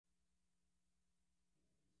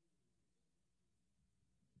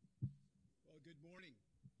Good morning.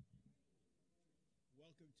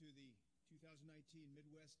 Welcome to the 2019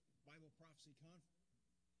 Midwest Bible Prophecy Conference.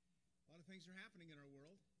 A lot of things are happening in our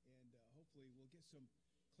world, and hopefully we'll get some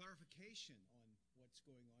clarification on what's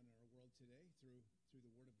going on in our world today through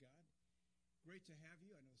the Word of God. Great to have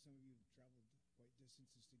you. I know some of you have traveled quite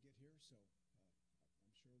distances to get here, so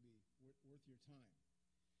I'm sure it'll be worth your time.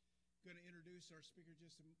 Going to introduce our speaker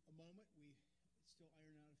just a moment. We still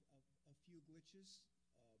iron out a few glitches.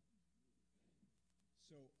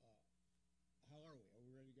 So, how are we? Are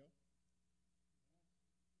we ready to go?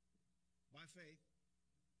 By faith.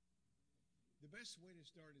 The best way to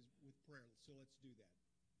start is with prayer, so let's do that.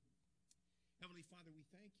 Heavenly Father, we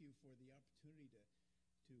thank you for the opportunity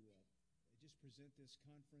to just present this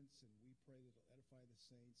conference, and we pray that it'll edify the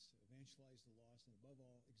saints, evangelize the lost, and above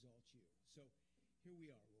all, exalt you. So, here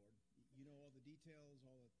we are, Lord. You know all the details,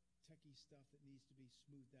 all the techie stuff that needs to be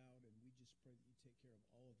smoothed out, and we just pray that you take care of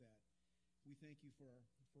all of that. We thank you for our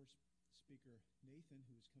first speaker, Nathan,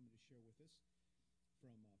 who is coming to share with us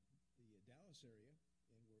from the Dallas area,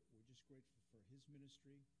 and we're just grateful for his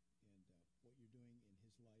ministry and what you're doing in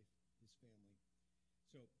his life, his family.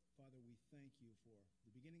 So, Father, we thank you for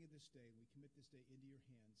the beginning of this day. We commit this day into your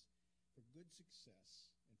hands for good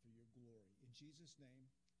success and for your glory. In Jesus' name,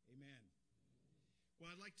 amen. Well,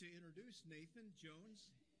 I'd like to introduce Nathan Jones,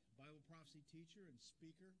 Bible prophecy teacher and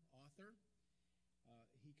speaker, author.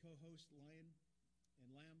 He co-hosts Lion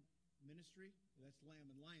and Lamb Ministry. That's Lamb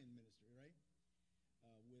and Lion Ministry, right?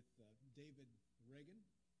 With David Reagan.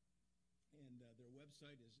 And their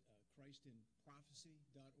website is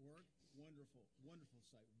christinprophecy.org. Wonderful, wonderful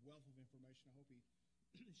site. Wealth of information. I hope he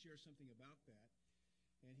shares something about that.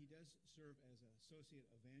 And he does serve as an associate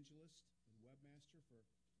evangelist and webmaster for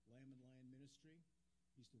Lamb and Lion Ministry.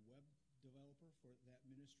 He's the web developer for that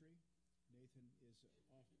ministry. Nathan is an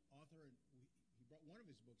author, and he brought one of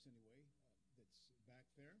his books anyway, that's back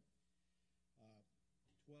there,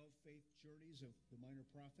 12 Faith Journeys of the Minor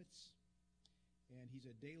Prophets. And he's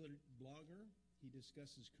a daily blogger. He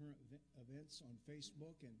discusses current events on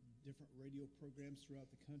Facebook and different radio programs throughout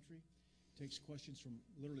the country. Takes questions from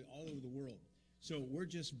literally all over the world. So we're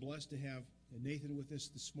just blessed to have Nathan with us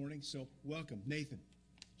this morning. So welcome, Nathan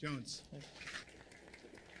Jones.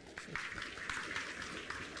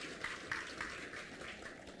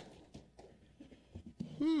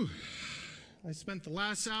 Whew. I spent the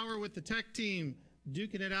last hour with the tech team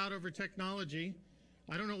duking it out over technology.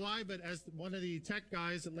 I don't know why, but as one of the tech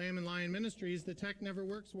guys at Lamb and Lion Ministries, the tech never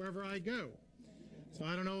works wherever I go. So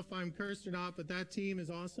I don't know if I'm cursed or not, but that team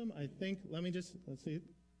is awesome. I think, let's see.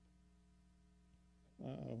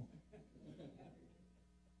 Uh-oh.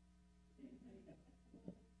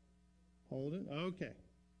 Hold it. Okay.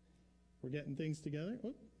 We're getting things together.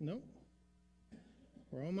 Oh, no.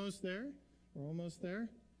 We're almost there. We're almost there.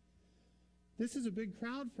 This is a big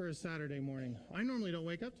crowd for a Saturday morning. I normally don't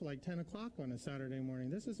wake up till like 10 o'clock on a Saturday morning.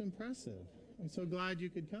 This is impressive. I'm so glad you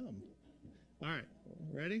could come. All right.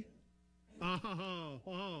 Ready?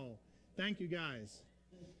 Oh. Thank you, guys.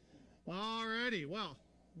 All righty. Well,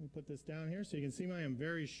 let me put this down here so you can see I am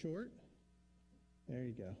very short. There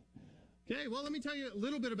you go. Okay, well, let me tell you a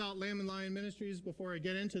little bit about Lamb and Lion Ministries before I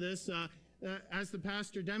get into this. As the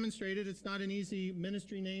pastor demonstrated, it's not an easy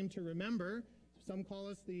ministry name to remember. Some call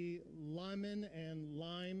us the Lemon and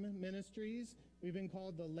Lime Ministries. We've been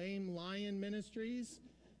called the Lame Lion Ministries.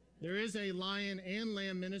 There is a Lion and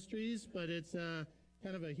Lamb Ministries, but it's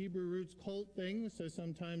kind of a Hebrew roots cult thing, so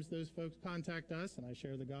sometimes those folks contact us, and I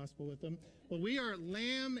share the gospel with them. But we are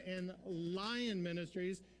Lamb and Lion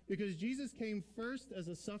Ministries because Jesus came first as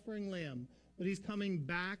a suffering lamb, but he's coming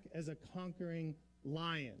back as a conquering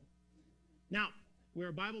lion. Now, we're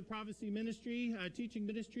a Bible prophecy ministry, a teaching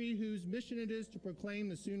ministry whose mission it is to proclaim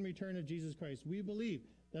the soon return of Jesus Christ. We believe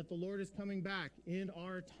that the Lord is coming back in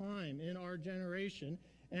our time, in our generation.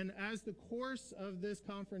 And as the course of this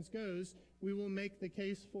conference goes, we will make the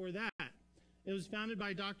case for that. It was founded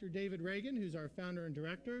by Dr. David Reagan, who's our founder and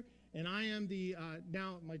director. And I am the,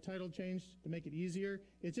 now my title changed to make it easier.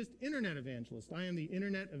 It's just Internet Evangelist. I am the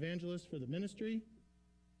Internet Evangelist for the ministry.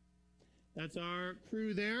 That's our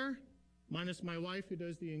crew there. Minus my wife, who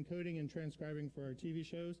does the encoding and transcribing for our TV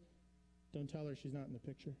shows. Don't tell her she's not in the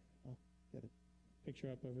picture. I'll get a picture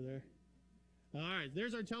up over there. All right,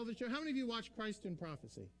 there's our television show. How many of you watch Christ in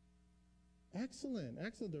Prophecy? Excellent,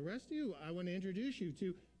 excellent. The rest of you, I want to introduce you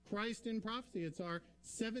to Christ in Prophecy. It's our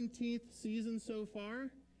 17th season so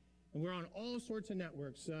far, and we're on all sorts of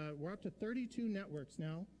networks. We're up to 32 networks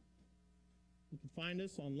now. You can find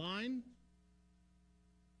us online.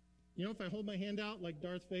 You know, if I hold my hand out like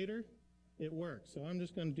Darth Vader, it works. So I'm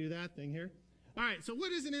just going to do that thing here. All right, so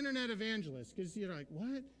what is an internet evangelist? Because you're like,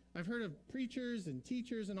 what? I've heard of preachers and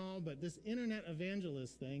teachers and all, but this internet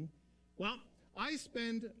evangelist thing, well, I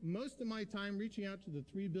spend most of my time reaching out to the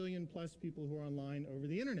 3 billion plus people who are online over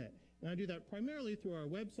the internet. And I do that primarily through our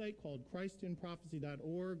website called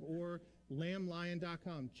christinprophecy.org or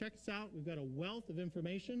lamblion.com. Check us out. We've got a wealth of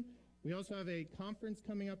information. We also have a conference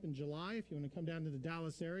coming up in July if you want to come down to the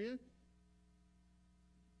Dallas area.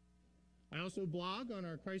 I also blog on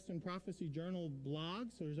our Christ in Prophecy Journal blog,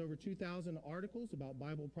 so there's over 2,000 articles about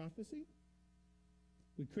Bible prophecy.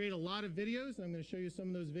 We create a lot of videos, and I'm going to show you some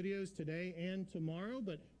of those videos today and tomorrow,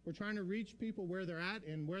 but we're trying to reach people where they're at,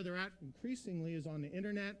 and where they're at increasingly is on the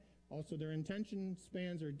internet. Also, their attention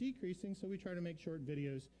spans are decreasing, so we try to make short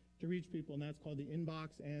videos to reach people, and that's called the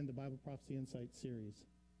Inbox and the Bible Prophecy Insight series.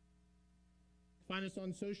 Find us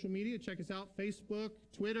on social media. Check us out, Facebook,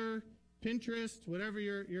 Twitter, Pinterest, whatever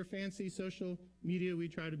your fancy social media, we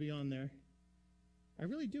try to be on there. I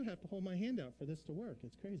really do have to hold my hand out for this to work.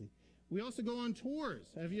 It's crazy. We also go on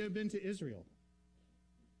tours. Have you ever been to Israel?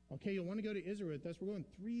 Okay, you'll want to go to Israel with us. We're going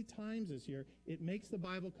 3 times this year. It makes the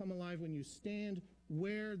Bible come alive when you stand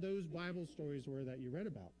where those Bible stories were that you read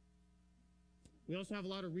about. We also have a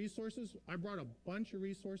lot of resources. I brought a bunch of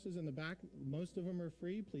resources in the back. Most of them are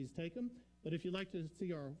free. Please take them. But if you'd like to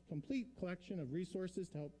see our complete collection of resources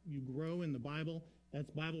to help you grow in the Bible, that's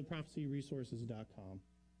BibleProphecyResources.com.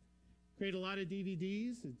 Create a lot of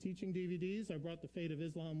DVDs, teaching DVDs. I brought The Fate of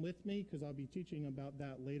Islam with me because I'll be teaching about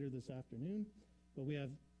that later this afternoon. But we have,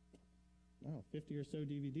 50 or so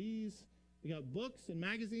DVDs. We got books and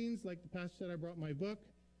magazines. Like the pastor said, I brought my book.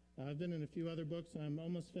 I've been in a few other books, and I'm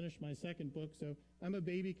almost finished my second book, so I'm a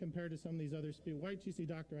baby compared to some of these other people. Why don't you see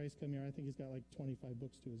Dr. Ice come here? I think he's got like 25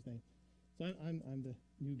 books to his name. So I'm the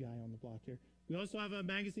new guy on the block here. We also have a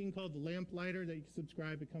magazine called The Lamplighter that you can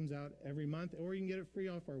subscribe. It comes out every month, or you can get it free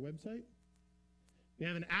off our website. We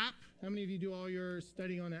have an app. How many of you do all your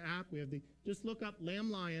studying on an app? We have just look up Lamb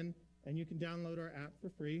Lion, and you can download our app for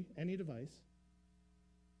free, any device.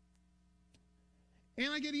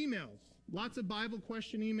 And I get emails. Lots of Bible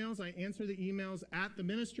question emails. I answer the emails at the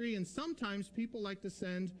ministry, and sometimes people like to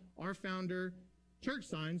send our founder church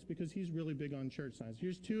signs because he's really big on church signs.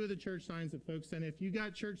 Here's 2 of the church signs that folks send. If you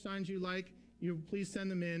got church signs you like, please send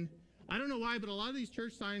them in. I don't know why, but a lot of these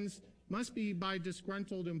church signs must be by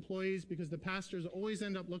disgruntled employees because the pastors always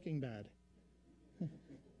end up looking bad.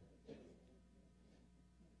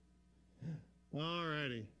 All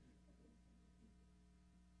righty.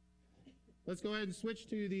 Let's go ahead and switch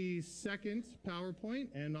to the second PowerPoint,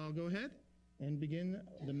 and I'll go ahead and begin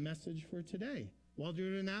the message for today. While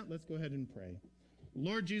doing that, let's go ahead and pray.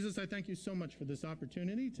 Lord Jesus, I thank you so much for this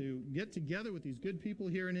opportunity to get together with these good people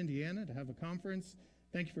here in Indiana to have a conference.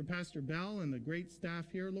 Thank you for Pastor Bell and the great staff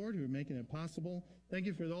here, Lord, who are making it possible. Thank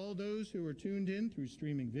you for all those who are tuned in through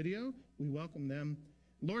streaming video. We welcome them.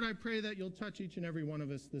 Lord, I pray that you'll touch each and every one of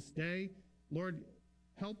us this day. Lord,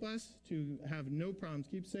 help us to have no problems.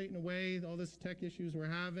 Keep Satan away, all this tech issues we're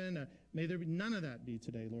having. May there be none of that be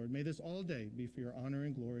today, Lord. May this all day be for your honor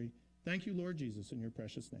and glory. Thank you, Lord Jesus, in your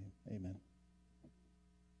precious name. Amen.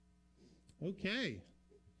 Okay.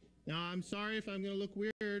 Now, I'm sorry if I'm going to look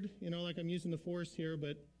weird, like I'm using the force here,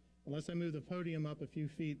 but unless I move the podium up a few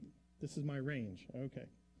feet, this is my range. Okay.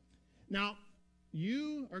 Now,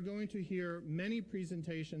 you are going to hear many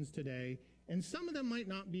presentations today, and some of them might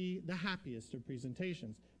not be the happiest of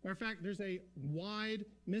presentations. Matter of fact, there's a wide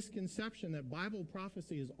misconception that Bible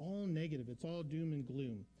prophecy is all negative. It's all doom and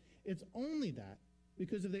gloom. It's only that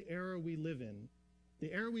because of the era we live in.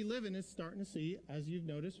 The era we live in is starting to see, as you've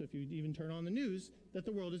noticed, if you even turn on the news, that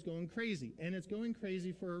the world is going crazy. And it's going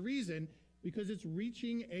crazy for a reason, because it's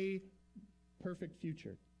reaching a perfect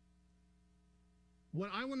future. What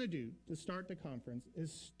I want to do to start the conference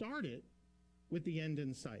is start it with the end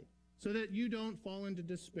in sight, so that you don't fall into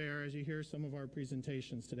despair as you hear some of our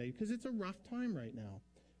presentations today, because it's a rough time right now.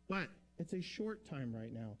 But it's a short time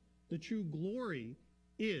right now. The true glory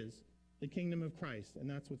is the kingdom of Christ, and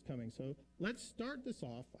that's what's coming. So let's start this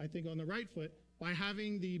off, I think, on the right foot by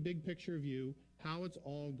having the big picture view, how it's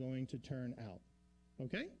all going to turn out.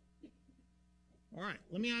 Okay? All right,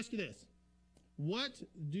 let me ask you this. What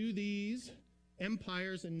do these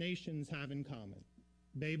empires and nations have in common?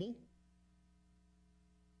 Babel,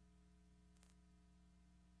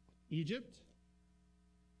 Egypt,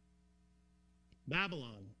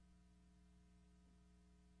 Babylon,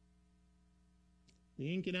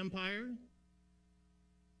 the Incan Empire,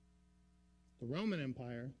 the Roman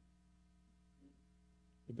Empire,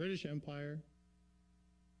 the British Empire,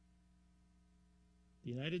 the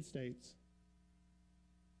United States,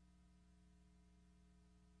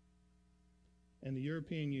 and the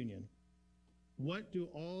European Union. What do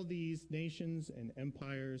all these nations and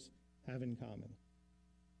empires have in common?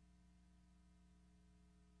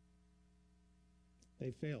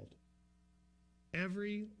 They failed.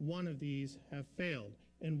 Every one of these have failed.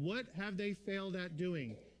 And what have they failed at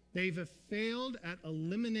doing? They've failed at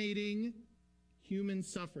eliminating human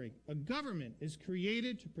suffering. A government is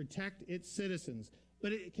created to protect its citizens,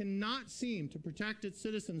 but it cannot seem to protect its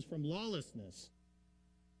citizens from lawlessness,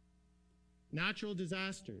 natural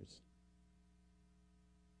disasters,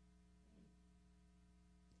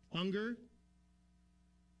 hunger,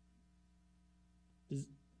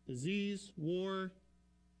 disease, war,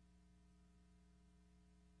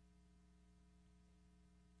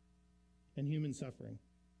 and human suffering.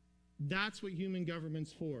 That's what human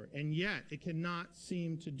government's for, and yet it cannot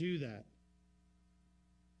seem to do that.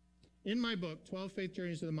 In my book, 12 Faith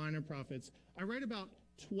Journeys to the Minor Prophets, I write about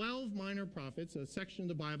 12 minor prophets, a section of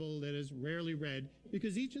the Bible that is rarely read,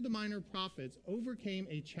 because each of the minor prophets overcame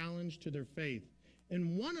a challenge to their faith.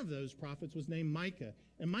 And one of those prophets was named Micah,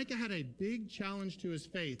 and Micah had a big challenge to his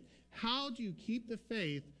faith. How do you keep the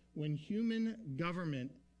faith when human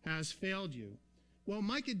government has failed you? Well,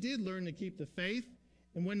 Micah did learn to keep the faith,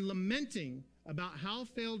 and when lamenting about how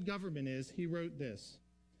failed government is, he wrote this: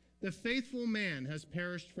 "The faithful man has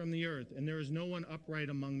perished from the earth, and there is no one upright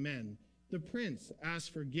among men. The prince asks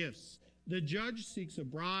for gifts. The judge seeks a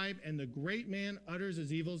bribe, and the great man utters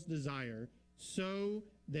his evil's desire. So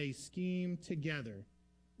they scheme together."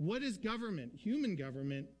 What is government, human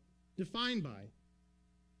government, defined by?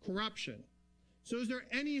 Corruption. So is there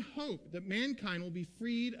any hope that mankind will be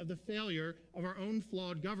freed of the failure of our own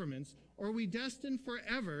flawed governments, or are we destined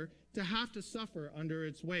forever to have to suffer under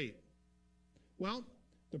its weight? Well,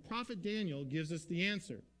 the prophet Daniel gives us the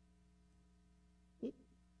answer.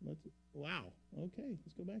 Wow. Okay,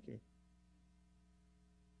 let's go back here.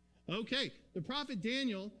 Okay, the prophet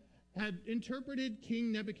Daniel had interpreted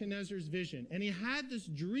King Nebuchadnezzar's vision, and he had this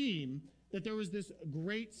dream that there was this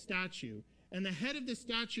great statue. And the head of the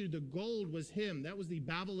statue, the gold, was him. That was the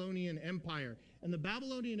Babylonian Empire. And the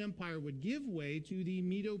Babylonian Empire would give way to the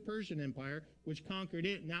Medo-Persian Empire, which conquered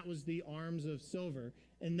it, and that was the arms of silver.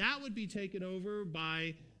 And that would be taken over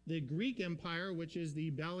by the Greek Empire, which is the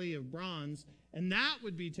belly of bronze, and that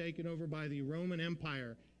would be taken over by the Roman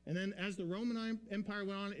Empire. And then as the Roman Empire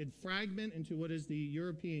went on, it fragmented into what is the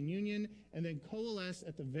European Union, and then coalesced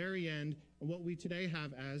at the very end in what we today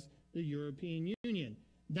have as the European Union.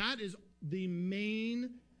 That is the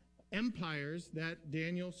main empires that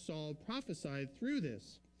Daniel saw prophesied through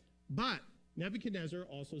this. But Nebuchadnezzar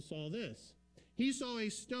also saw this. He saw a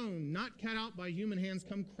stone not cut out by human hands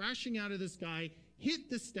come crashing out of the sky, hit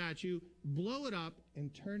the statue, blow it up,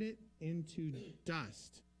 and turn it into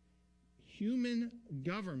dust. Human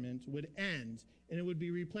government would end, and it would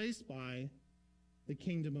be replaced by the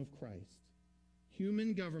kingdom of Christ.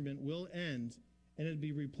 Human government will end, and it would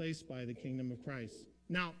be replaced by the kingdom of Christ.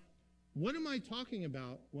 Now, what am I talking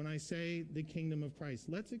about when I say the kingdom of Christ?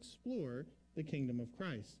 Let's explore the kingdom of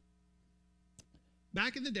Christ.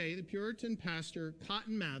 Back in the day, the Puritan pastor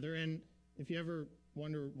Cotton Mather, and if you ever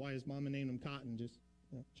wonder why his mama named him Cotton, just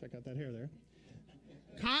check out that hair there.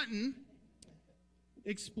 Cotton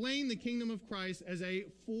explained the kingdom of Christ as a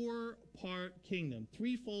four-part kingdom,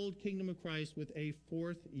 threefold kingdom of Christ with a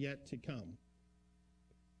fourth yet to come.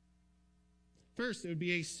 First, it would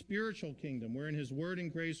be a spiritual kingdom wherein his word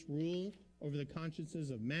and grace rule over the consciences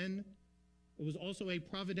of men. It was also a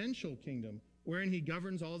providential kingdom wherein he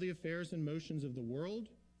governs all the affairs and motions of the world.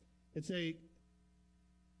 It's a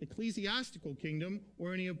ecclesiastical kingdom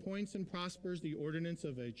wherein he appoints and prospers the ordinance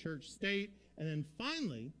of a church state. And then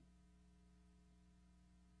finally,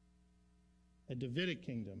 a Davidic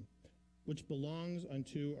kingdom, which belongs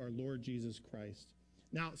unto our Lord Jesus Christ.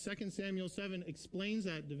 Now, 2 Samuel 7 explains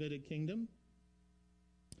that Davidic kingdom.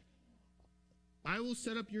 "I will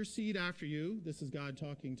set up your seed after you," this is God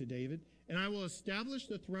talking to David, "and I will establish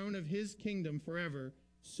the throne of his kingdom forever."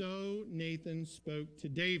 So Nathan spoke to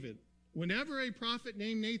David. Whenever a prophet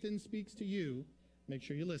named Nathan speaks to you, make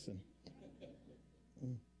sure you listen.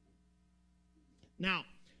 Now,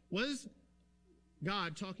 was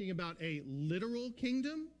God talking about a literal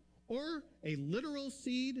kingdom or a literal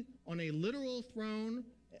seed on a literal throne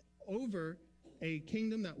over a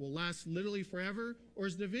kingdom that will last literally forever? Or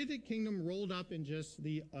is the Davidic kingdom rolled up in just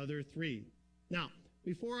the other three? Now,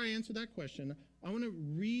 before I answer that question, I want to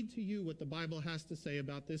read to you what the Bible has to say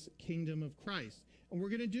about this kingdom of Christ. And we're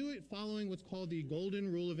going to do it following what's called the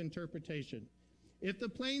golden rule of interpretation. If the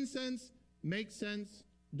plain sense makes sense,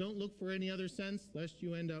 don't look for any other sense, lest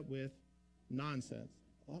you end up with nonsense.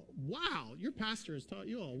 Oh, wow, your pastor has taught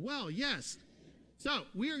you all. Well, yes. So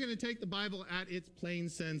we are going to take the Bible at its plain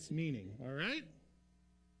sense meaning, all right?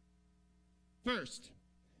 First,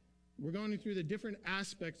 we're going through the different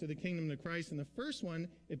aspects of the kingdom of Christ. And the first one,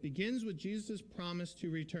 it begins with Jesus' promise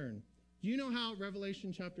to return. Do you know how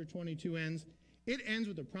Revelation chapter 22 ends? It ends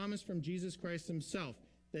with a promise from Jesus Christ himself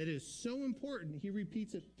that is so important, he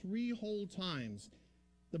repeats it 3 whole times.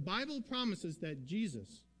 The Bible promises that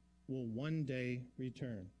Jesus will one day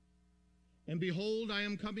return. And behold, I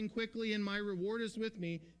am coming quickly, and my reward is with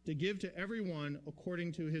me to give to everyone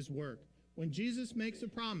according to his work. When Jesus makes a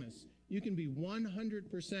promise, you can be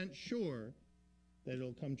 100% sure that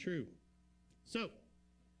it'll come true. So,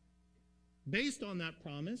 based on that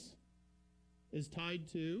promise is tied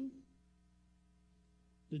to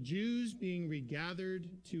the Jews being regathered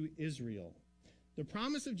to Israel. The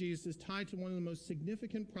promise of Jesus is tied to one of the most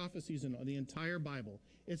significant prophecies in the entire Bible.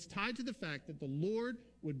 It's tied to the fact that the Lord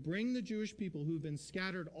would bring the Jewish people who've been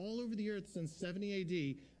scattered all over the earth since 70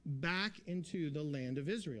 AD back into the land of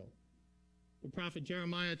Israel. The prophet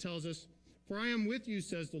Jeremiah tells us, "For I am with you,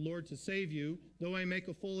 says the Lord, to save you, though I make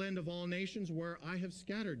a full end of all nations where I have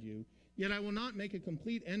scattered you. Yet I will not make a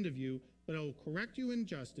complete end of you, but I will correct you in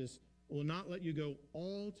justice, I will not let you go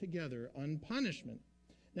altogether unpunishment."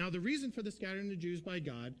 Now, the reason for the scattering of the Jews by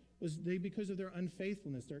God was because of their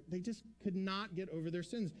unfaithfulness. They just could not get over their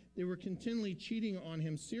sins. They were continually cheating on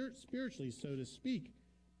him spiritually, so to speak.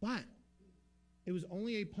 But it was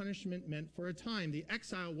only a punishment meant for a time. The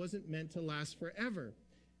exile wasn't meant to last forever.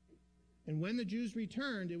 And when the Jews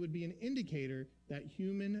returned, it would be an indicator that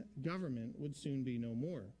human government would soon be no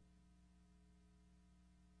more.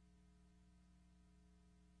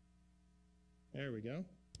 There we go.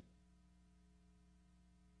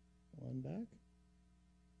 One back.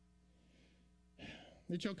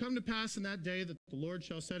 It shall come to pass in that day that the Lord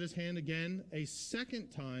shall set his hand again a second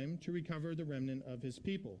time to recover the remnant of his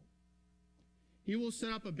people. He will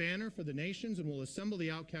set up a banner for the nations and will assemble the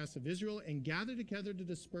outcasts of Israel and gather together the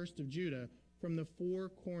dispersed of Judah from the 4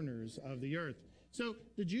 corners of the earth. So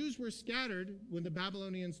the Jews were scattered when the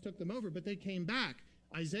Babylonians took them over, but they came back.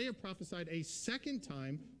 Isaiah prophesied a second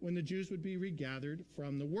time when the Jews would be regathered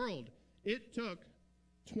from the world. It took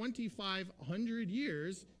 2,500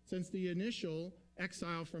 years since the initial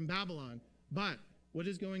exile from Babylon. But what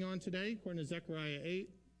is going on today, according to Zechariah 8?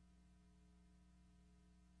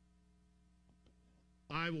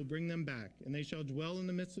 I will bring them back, and they shall dwell in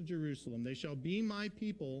the midst of Jerusalem. They shall be my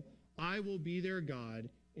people. I will be their God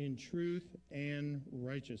in truth and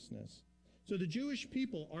righteousness. So the Jewish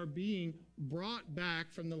people are being brought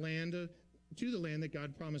back from the land to the land that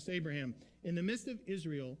God promised Abraham, in the midst of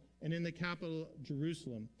Israel and in the capital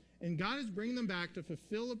Jerusalem. And God is bringing them back to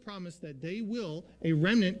fulfill a promise that they will, a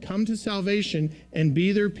remnant, come to salvation and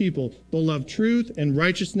be their people. They'll love truth and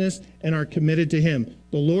righteousness and are committed to him.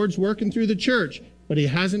 The Lord's working through the church, but he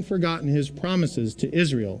hasn't forgotten his promises to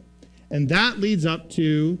Israel. And that leads up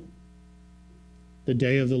to the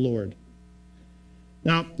day of the Lord.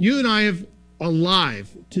 Now, you and I have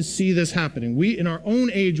alive to see this happening. We, in our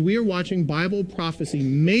own age, we are watching Bible prophecy,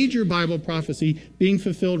 major Bible prophecy, being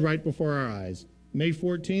fulfilled right before our eyes. May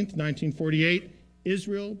 14th, 1948,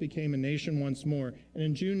 Israel became a nation once more, and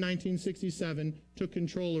in June 1967, took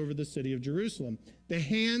control over the city of Jerusalem. The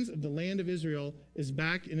hands of the land of Israel is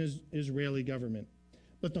back in his Israeli government.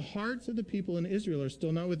 But the hearts of the people in Israel are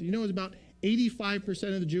still not with it. You know, it's about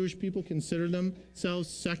 85% of the Jewish people consider themselves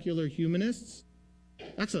secular humanists.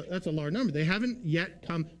 That's a large number. They haven't yet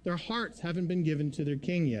come, their hearts haven't been given to their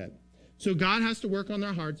king yet. So God has to work on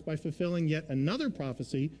their hearts by fulfilling yet another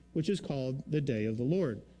prophecy, which is called the day of the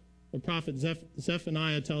Lord. The prophet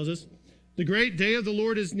Zephaniah tells us, "The great day of the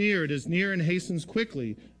Lord is near. It is near and hastens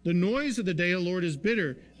quickly. The noise of the day of the Lord is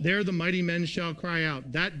bitter. There the mighty men shall cry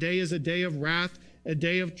out. That day is a day of wrath, a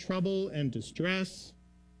day of trouble and distress,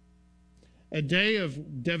 a day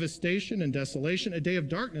of devastation and desolation, a day of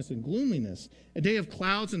darkness and gloominess, a day of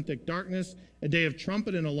clouds and thick darkness, a day of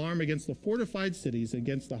trumpet and alarm against the fortified cities,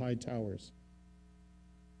 against the high towers.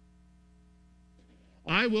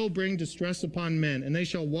 I will bring distress upon men, and they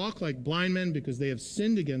shall walk like blind men because they have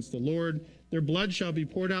sinned against the Lord. Their blood shall be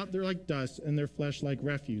poured out there like dust, and their flesh like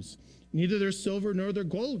refuse. Neither their silver nor their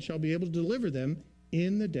gold shall be able to deliver them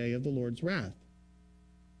in the day of the Lord's wrath.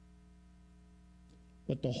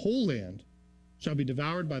 But the whole land shall be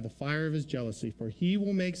devoured by the fire of his jealousy, for he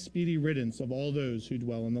will make speedy riddance of all those who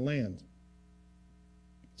dwell in the land."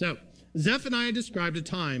 So, Zephaniah described a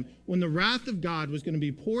time when the wrath of God was going to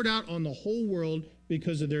be poured out on the whole world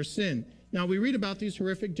because of their sin. Now, we read about these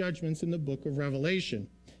horrific judgments in the book of Revelation,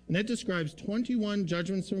 and that describes 21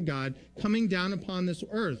 judgments from God coming down upon this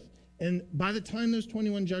earth. And by the time those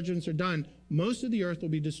 21 judgments are done, most of the earth will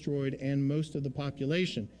be destroyed and most of the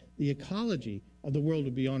population. The ecology of the world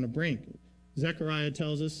will be on the brink. Zechariah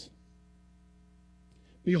tells us,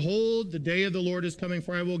 behold, the day of the Lord is coming,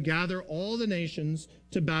 for I will gather all the nations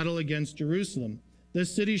to battle against Jerusalem. The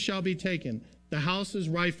city shall be taken, the houses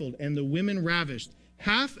rifled, and the women ravished.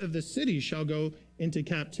 Half of the city shall go into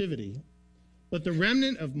captivity. But the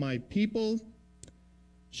remnant of my people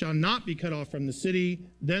shall not be cut off from the city.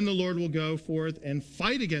 Then the Lord will go forth and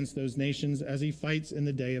fight against those nations as he fights in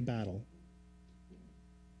the day of battle.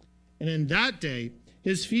 And in that day,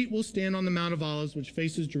 his feet will stand on the Mount of Olives, which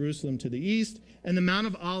faces Jerusalem to the east, and the Mount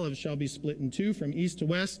of Olives shall be split in two from east to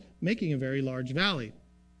west, making a very large valley.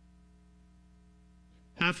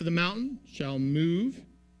 Half of the mountain shall move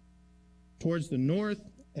towards the north,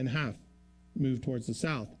 and half move towards the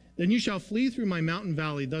south. Then you shall flee through my mountain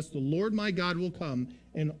valley. Thus the Lord my God will come,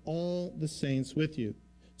 and all the saints with you.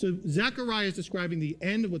 So Zechariah is describing the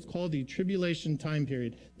end of what's called the tribulation time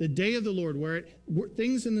period, the day of the Lord, where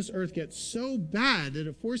things in this earth get so bad that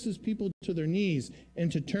it forces people to their knees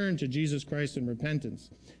and to turn to Jesus Christ in repentance.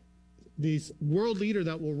 This world leader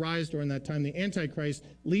that will rise during that time, the Antichrist,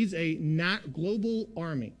 leads a global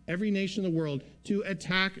army, every nation in the world, to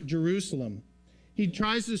attack Jerusalem. He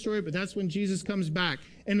tries to destroy it, but that's when Jesus comes back.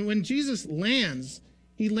 And when Jesus lands,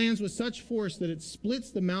 he lands with such force that it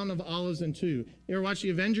splits the Mount of Olives in two. You ever watch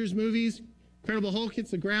the Avengers movies? Incredible Hulk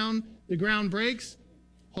hits the ground breaks.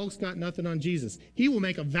 Hulk's got nothing on Jesus. He will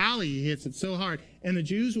make a valley, he hits it so hard, and the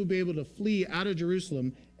Jews will be able to flee out of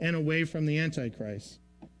Jerusalem and away from the Antichrist.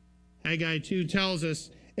 Haggai 2 tells us,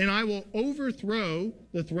 and I will overthrow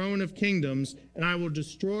the throne of kingdoms, and I will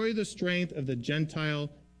destroy the strength of the Gentile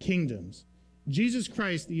kingdoms. Jesus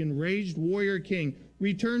Christ, the enraged warrior king,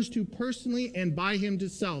 returns to personally and by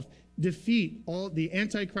himself defeat all the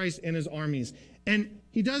Antichrist and his armies. And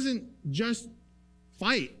he doesn't just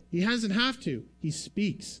fight. He doesn't have to. He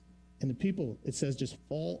speaks. And the people, it says, just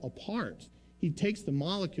fall apart. He takes the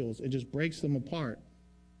molecules and just breaks them apart.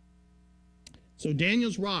 So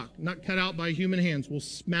Daniel's rock, not cut out by human hands, will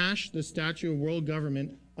smash the statue of world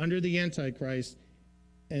government under the Antichrist,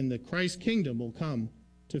 and the Christ kingdom will come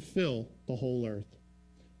to fill the whole earth.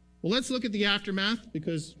 Well, let's look at the aftermath,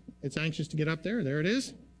 because it's anxious to get up there. There it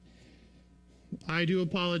is. I do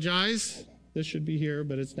apologize. This should be here,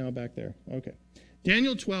 but it's now back there. Okay.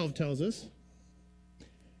 Daniel 12 tells us,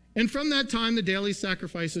 and from that time the daily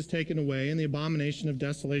sacrifice is taken away, and the abomination of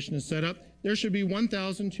desolation is set up. There should be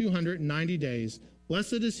 1,290 days.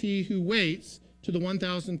 Blessed is he who waits to the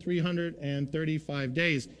 1,335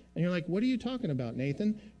 days. And you're like, what are you talking about,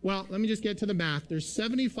 Nathan? Well, let me just get to the math. There's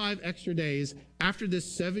 75 extra days after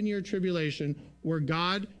this 7-year tribulation where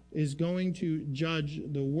God is going to judge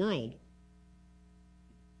the world.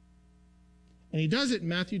 And he does it in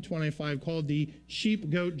Matthew 25, called the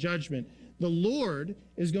sheep-goat judgment. The Lord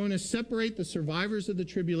is going to separate the survivors of the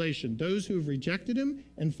tribulation. Those who have rejected him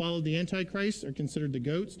and followed the Antichrist are considered the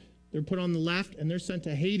goats. They're put on the left, and they're sent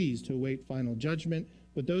to Hades to await final judgment.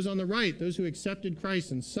 But those on the right, those who accepted Christ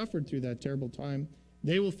and suffered through that terrible time,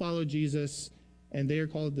 they will follow Jesus, and they are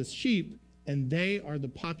called the sheep, and they are the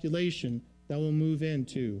population that will move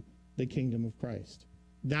into the kingdom of Christ.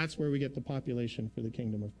 That's where we get the population for the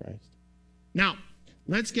kingdom of Christ. Now,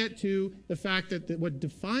 let's get to the fact that what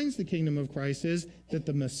defines the kingdom of Christ is that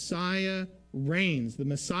the Messiah reigns. The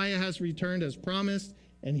Messiah has returned as promised,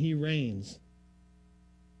 and he reigns.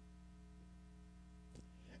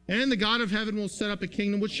 And the God of heaven will set up a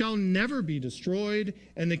kingdom which shall never be destroyed,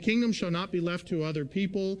 and the kingdom shall not be left to other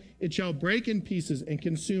people. It shall break in pieces and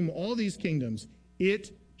consume all these kingdoms.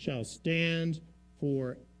 It shall stand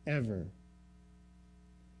forever.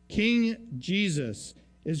 King Jesus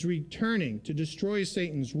is returning to destroy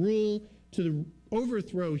Satan's rule, to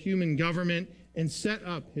overthrow human government, and set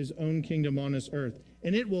up his own kingdom on this earth.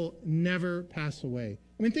 And it will never pass away.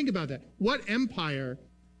 I mean, think about that. What empire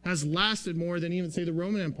has lasted more than even, say, the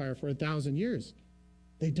Roman Empire for 1,000 years?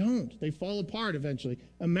 They don't. They fall apart eventually.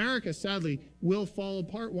 America, sadly, will fall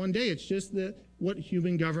apart one day. It's just what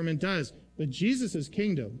human government does. But Jesus'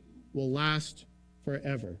 kingdom will last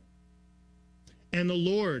forever. And the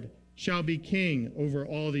Lord shall be king over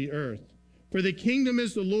all the earth. For the kingdom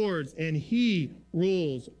is the Lord's, and he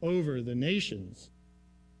rules over the nations.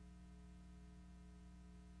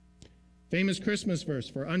 Famous Christmas verse,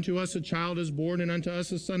 for unto us a child is born, and unto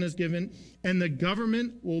us a son is given, and the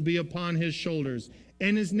government will be upon his shoulders.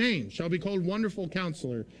 And his name shall be called Wonderful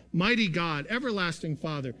Counselor, Mighty God, Everlasting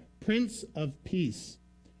Father, Prince of Peace.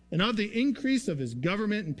 And of the increase of his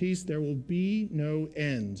government and peace there will be no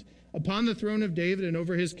end. Upon the throne of David and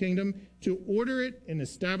over his kingdom, to order it in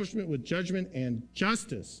establishment with judgment and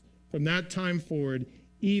justice from that time forward,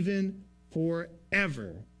 even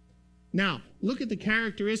forever. Now, look at the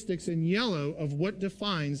characteristics in yellow of what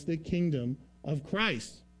defines the kingdom of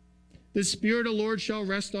Christ. The Spirit of the Lord shall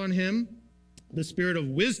rest on him, the Spirit of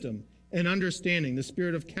wisdom and understanding, the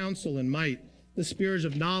Spirit of counsel and might, the Spirit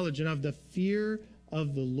of knowledge and of the fear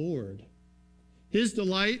of the Lord. His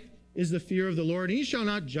delight is the fear of the Lord. He shall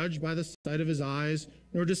not judge by the sight of his eyes,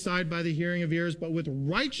 nor decide by the hearing of ears, but with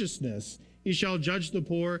righteousness he shall judge the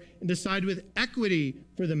poor and decide with equity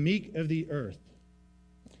for the meek of the earth.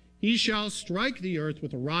 He shall strike the earth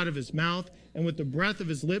with the rod of his mouth, and with the breath of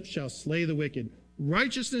his lips shall slay the wicked.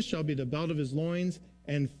 Righteousness shall be the belt of his loins,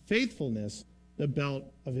 and faithfulness the belt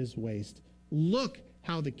of his waist. Look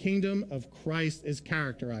how the kingdom of Christ is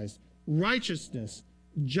characterized. Righteousness,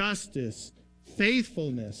 justice,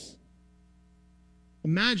 faithfulness.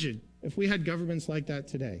 Imagine if we had governments like that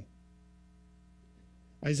today.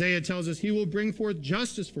 Isaiah tells us he will bring forth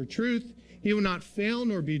justice for truth. He will not fail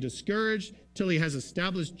nor be discouraged till he has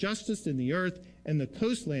established justice in the earth, and the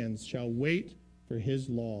coastlands shall wait for his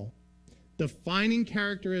law. Defining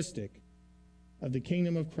characteristic of the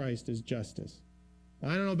kingdom of Christ is justice.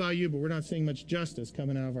 I don't know about you, but we're not seeing much justice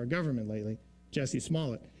coming out of our government lately. Jesse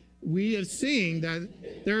Smollett. We are seeing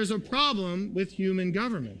that there is a problem with human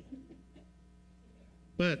government.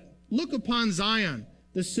 But look upon Zion,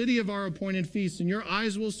 the city of our appointed feast, and your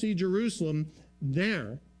eyes will see Jerusalem.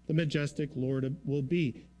 There the majestic Lord will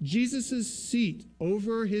be. Jesus' seat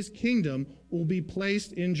over his kingdom will be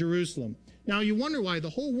placed in Jerusalem. Now you wonder why the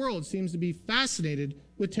whole world seems to be fascinated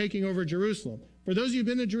with taking over Jerusalem. For those of you who've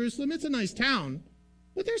been to Jerusalem, it's a nice town,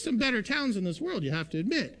 but there's some better towns in this world, you have to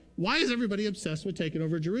admit. Why is everybody obsessed with taking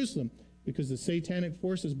over Jerusalem? Because the satanic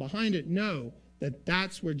forces behind it know that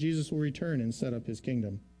that's where Jesus will return and set up his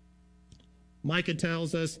kingdom. Micah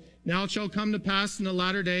tells us, now it shall come to pass in the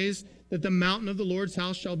latter days that the mountain of the Lord's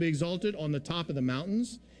house shall be exalted on the top of the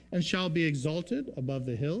mountains, and shall be exalted above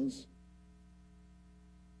the hills.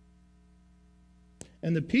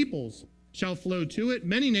 And the peoples shall flow to it.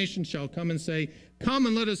 Many nations shall come and say, come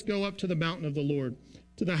and let us go up to the mountain of the Lord,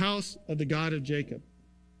 to the house of the God of Jacob.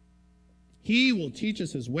 He will teach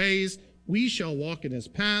us his ways. We shall walk in his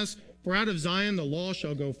paths. For out of Zion the law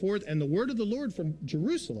shall go forth, and the word of the Lord from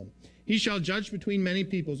Jerusalem. He shall judge between many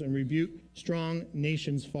peoples and rebuke strong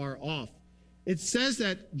nations far off. It says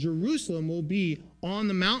that Jerusalem will be on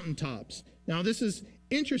the mountaintops. Now, this is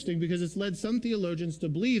interesting because it's led some theologians to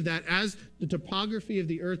believe that as the topography of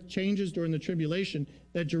the earth changes during the tribulation,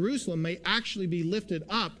 that Jerusalem may actually be lifted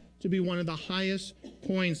up to be one of the highest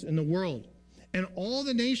points in the world. And all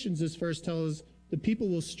the nations, this verse tells us, the people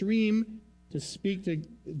will stream to speak to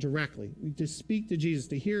directly, to speak to Jesus,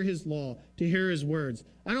 to hear his law, to hear his words.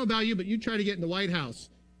 I don't know about you, but you try to get in the White House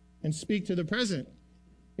and speak to the president.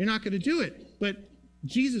 You're not going to do it. But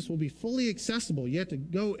Jesus will be fully accessible. You have to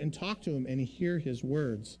go and talk to him and hear his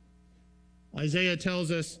words. Isaiah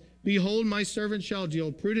tells us, behold, my servant shall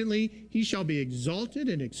deal prudently. He shall be exalted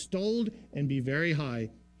and extolled and be very high.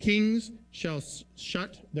 Kings shall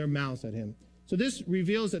shut their mouths at him. So this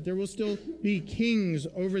reveals that there will still be kings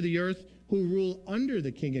over the earth who rule under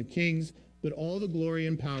the King of Kings, but all the glory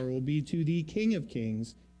and power will be to the King of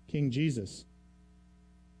Kings, King Jesus.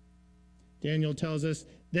 Daniel tells us,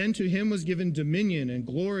 then to him was given dominion and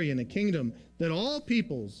glory and a kingdom, that all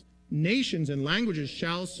peoples, nations, and languages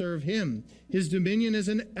shall serve him. His dominion is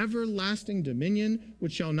an everlasting dominion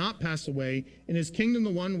which shall not pass away, and his kingdom the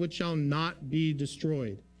one which shall not be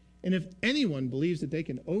destroyed. And if anyone believes that they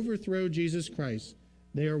can overthrow Jesus Christ,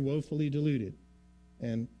 they are woefully deluded.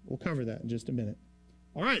 And we'll cover that in just a minute.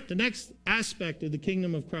 All right, the next aspect of the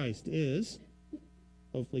kingdom of Christ is,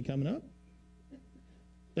 hopefully coming up,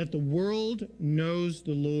 that the world knows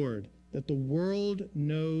the Lord. That the world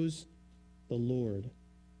knows the Lord.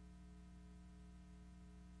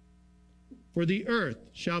 For the earth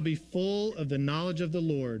shall be full of the knowledge of the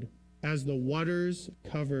Lord as the waters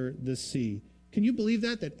cover the sea. Can you believe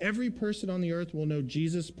that? That every person on the earth will know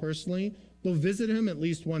Jesus personally. They'll visit him at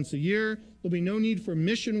least once a year. There'll be no need for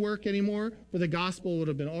mission work anymore, for the gospel would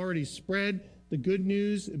have been already spread. The good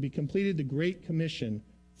news would be completed. The Great Commission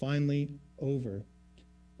finally over.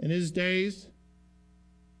 In his days,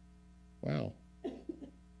 wow.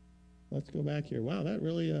 Let's go back here. Wow, that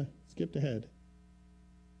really skipped ahead.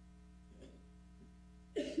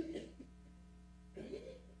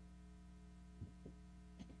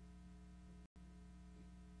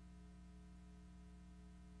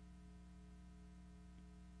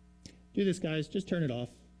 Do this, guys. Just turn it off.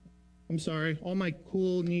 I'm sorry. All my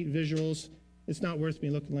cool, neat visuals, it's not worth me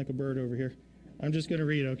looking like a bird over here. I'm just going to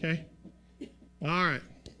read, okay? All right.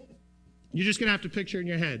 You're just going to have to picture it in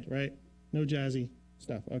your head, right? No jazzy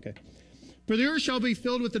stuff. Okay. For the earth shall be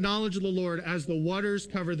filled with the knowledge of the Lord as the waters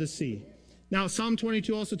cover the sea. Now, Psalm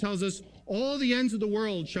 22 also tells us, all the ends of the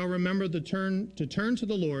world shall remember to turn to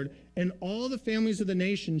the Lord, and all the families of the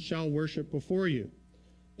nations shall worship before you.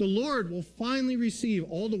 The Lord will finally receive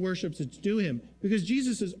all the worships that's due him, because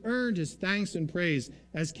Jesus has earned his thanks and praise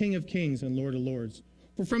as King of kings and Lord of lords.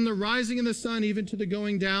 For from the rising of the sun even to the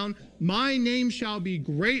going down, my name shall be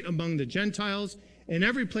great among the Gentiles. In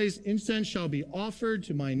every place incense shall be offered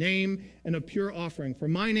to my name, and a pure offering. For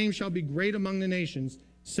my name shall be great among the nations,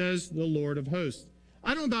 says the Lord of hosts.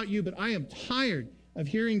 I don't know about you, but I am tired of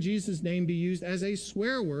hearing Jesus' name be used as a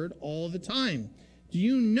swear word all the time. Do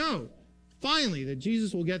you know, finally, that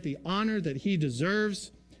Jesus will get the honor that he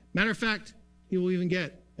deserves? Matter of fact, he will even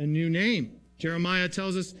get a new name. Jeremiah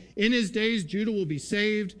tells us, in his days Judah will be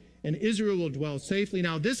saved, and Israel will dwell safely.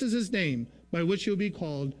 Now this is his name, by which he'll be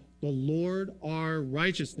called the Lord our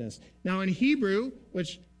righteousness. Now in Hebrew,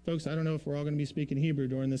 which, folks, I don't know if we're all going to be speaking Hebrew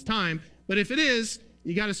during this time, but if it is,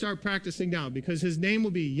 you got to start practicing now, because his name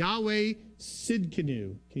will be Yahweh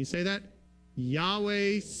Sidkenu. Can you say that?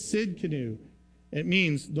 Yahweh Sidkenu. It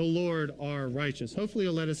means the Lord our righteous. Hopefully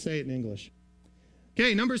you'll let us say it in English.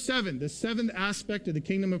 Okay, number 7, the seventh aspect of the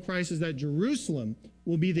kingdom of Christ is that Jerusalem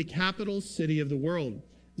will be the capital city of the world.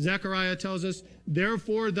 Zechariah tells us,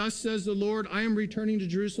 therefore, thus says the Lord, I am returning to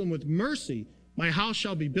Jerusalem with mercy. My house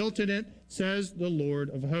shall be built in it, says the Lord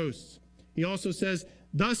of hosts. He also says,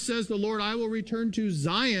 thus says the Lord, I will return to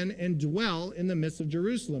Zion and dwell in the midst of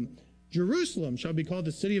Jerusalem. Jerusalem shall be called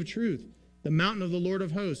the city of truth, the mountain of the Lord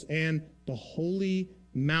of hosts, and the holy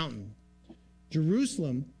mountain.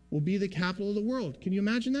 Jerusalem will be the capital of the world. Can you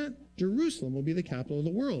imagine that? Jerusalem will be the capital of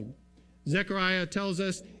the world. Zechariah tells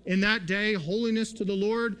us, in that day, holiness to the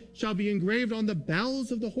Lord shall be engraved on the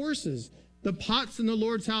bells of the horses. The pots in the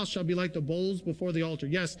Lord's house shall be like the bowls before the altar.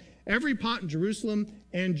 Yes, every pot in Jerusalem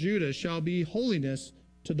and Judah shall be holiness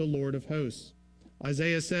to the Lord of hosts.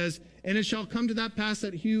 Isaiah says, and it shall come to that pass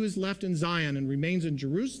that he who is left in Zion and remains in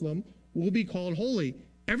Jerusalem will be called holy,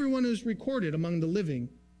 everyone who is recorded among the living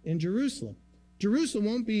in Jerusalem. Jerusalem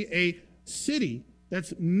won't be a city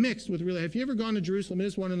that's mixed with religion. Have you ever gone to Jerusalem? It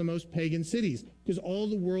is one of the most pagan cities because all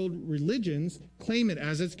the world religions claim it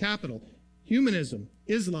as its capital. Humanism,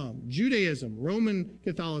 Islam, Judaism, Roman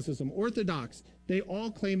Catholicism, Orthodox, they all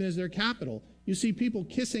claim it as their capital. You see people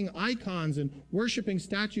kissing icons and worshiping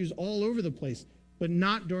statues all over the place, but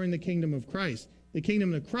not during the kingdom of Christ. The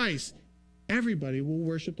kingdom of Christ, everybody will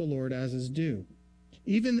worship the Lord as is due.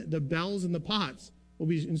 Even the bells and the pots will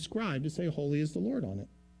be inscribed to say, holy is the Lord on it.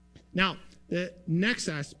 Now, the next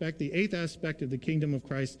aspect, the 8th aspect of the kingdom of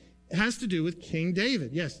Christ, has to do with King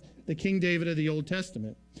David. Yes, the King David of the Old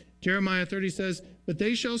Testament. Jeremiah 30 says, but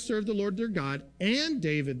they shall serve the Lord their God and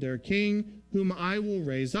David their king, whom I will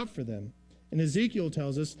raise up for them. And Ezekiel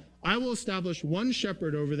tells us, I will establish one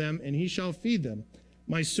shepherd over them, and he shall feed them.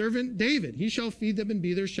 My servant David, he shall feed them and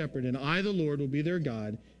be their shepherd, and I, the Lord, will be their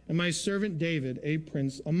God, and my servant David, a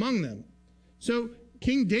prince among them. So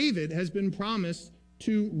King David has been promised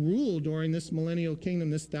to rule during this millennial kingdom,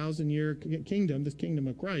 this 1,000-year kingdom, this kingdom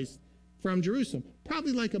of Christ, from Jerusalem,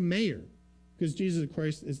 probably like a mayor, because Jesus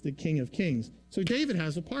Christ is the King of Kings. So David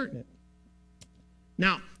has a part in it.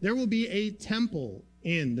 Now, there will be a temple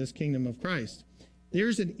in this kingdom of Christ.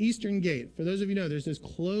 There's an eastern gate. For those of you who know, there's this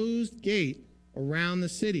closed gate around the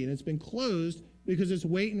city, and it's been closed because it's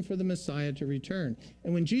waiting for the Messiah to return.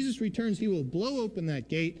 And when Jesus returns, he will blow open that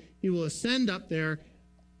gate. He will ascend up there.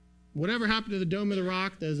 Whatever happened to the Dome of the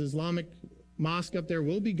Rock, there's Islamic mosque up there,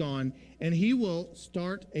 will be gone, and he will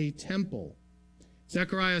start a temple.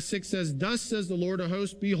 Zechariah 6 says, thus says the Lord of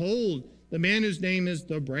hosts, behold, the man whose name is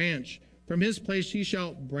the branch. From his place he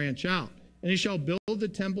shall branch out, and he shall build the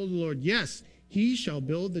temple of the Lord. Yes, he shall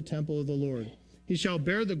build the temple of the Lord. He shall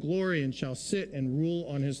bear the glory and shall sit and rule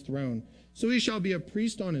on his throne. So he shall be a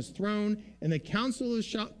priest on his throne, and the counsel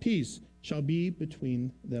of peace shall be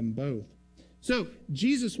between them both. So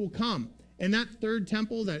Jesus will come, and that third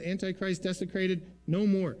temple that Antichrist desecrated, no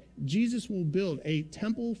more. Jesus will build a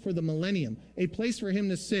temple for the millennium, a place for him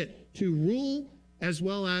to sit, to rule as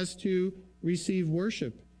well as to receive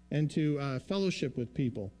worship and to fellowship with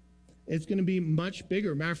people. It's going to be much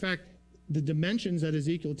bigger. Matter of fact, the dimensions that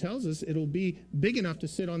Ezekiel tells us, it'll be big enough to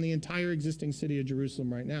sit on the entire existing city of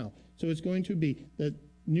Jerusalem right now. So it's going to be the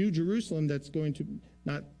new Jerusalem that's going to,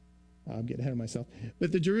 not, I'll get ahead of myself,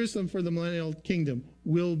 but the Jerusalem for the millennial kingdom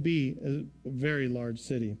will be a very large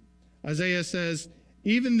city. Isaiah says,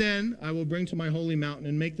 even then I will bring to my holy mountain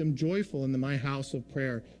and make them joyful in my house of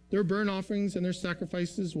prayer. Their burnt offerings and their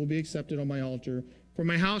sacrifices will be accepted on my altar, for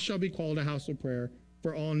my house shall be called a house of prayer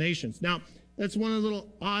for all nations. Now, That's one of the little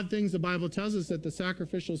odd things the Bible tells us, that the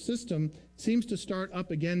sacrificial system seems to start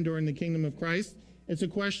up again during the kingdom of Christ. It's a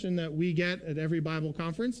question that we get at every Bible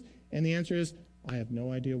conference, and the answer is, I have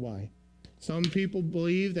no idea why. Some people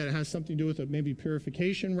believe that it has something to do with maybe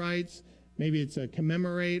purification rites, maybe it's a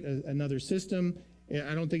commemorate another system.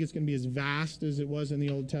 I don't think it's going to be as vast as it was in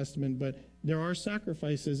the Old Testament, but there are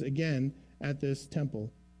sacrifices again at this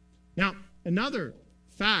temple. Now, another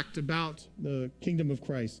fact about the kingdom of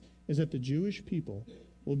Christ is that the Jewish people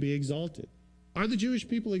will be exalted. Are the Jewish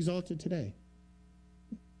people exalted today?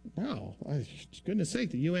 No. Goodness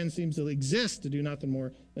sake, the UN seems to exist to do nothing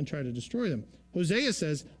more than try to destroy them. Hosea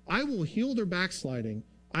says, I will heal their backsliding.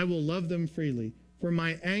 I will love them freely. For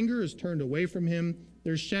my anger is turned away from him.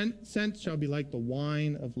 Their scent shall be like the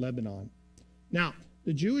wine of Lebanon. Now,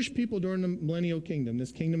 the Jewish people during the millennial kingdom,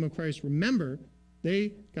 this kingdom of Christ, remember,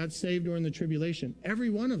 they got saved during the tribulation. Every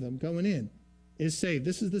one of them going in is saved.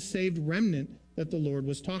 This is the saved remnant that the Lord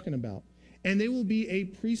was talking about. And they will be a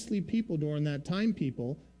priestly people during that time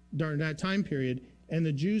period, and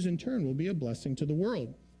the Jews in turn will be a blessing to the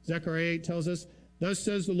world. Zechariah 8 tells us, thus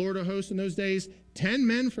says the Lord of hosts, in those days, 10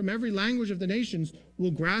 men from every language of the nations will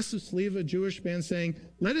grasp the sleeve of a Jewish man, saying,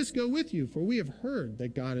 let us go with you, for we have heard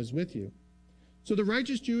that God is with you. So the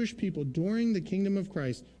righteous Jewish people during the kingdom of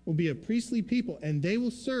Christ will be a priestly people, and they will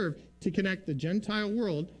serve to connect the Gentile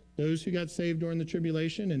world, those who got saved during the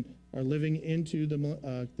tribulation and are living into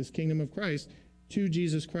this kingdom of Christ, to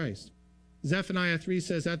Jesus Christ. Zephaniah 3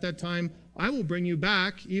 says, at that time, I will bring you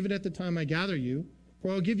back, even at the time I gather you,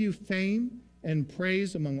 for I will give you fame and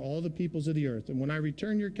praise among all the peoples of the earth. And when I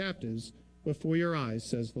return your captives before your eyes,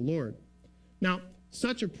 says the Lord. Now,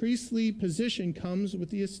 such a priestly position comes with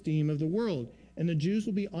the esteem of the world, and the Jews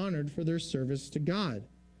will be honored for their service to God.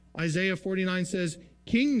 Isaiah 49 says,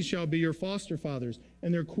 kings shall be your foster fathers,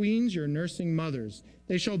 and their queens your nursing mothers.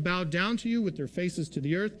 They shall bow down to you with their faces to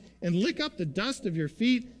the earth, and lick up the dust of your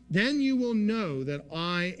feet. Then you will know that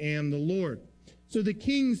I am the Lord. So the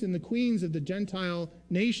kings and the queens of the Gentile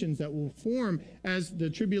nations that will form as the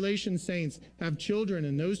tribulation saints have children,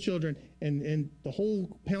 and those children, and the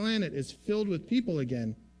whole planet is filled with people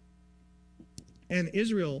again. And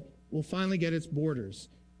Israel will finally get its borders.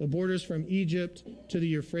 The borders from Egypt to the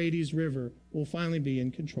Euphrates River will finally be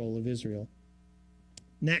in control of Israel.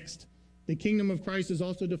 Next, the kingdom of Christ is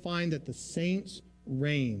also defined that the saints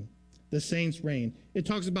reign. The saints reign. It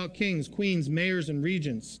talks about kings, queens, mayors, and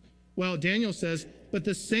regents. Well, Daniel says, but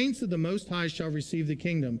the saints of the Most High shall receive the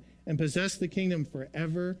kingdom and possess the kingdom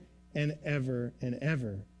forever and ever and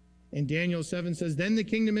ever. And Daniel 7 says, then the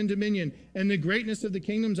kingdom and dominion and the greatness of the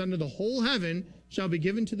kingdoms under the whole heaven shall be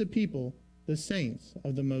given to the people, the saints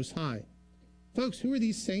of the Most High. Folks, who are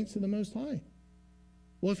these saints of the Most High?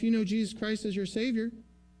 Well, if you know Jesus Christ as your Savior,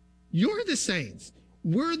 you're the saints.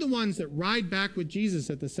 We're the ones that ride back with Jesus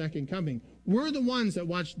at the second coming. We're the ones that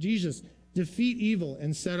watch Jesus defeat evil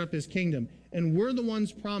and set up his kingdom. And we're the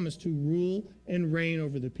ones promised to rule and reign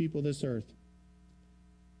over the people of this earth.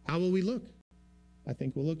 How will we look? I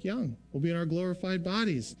think we'll look young. We'll be in our glorified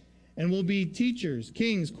bodies. And we'll be teachers,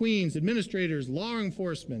 kings, queens, administrators, law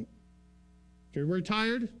enforcement. If you're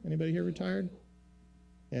retired, anybody here retired?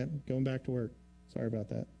 Yeah, going back to work. Sorry about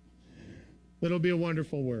that. But it'll be a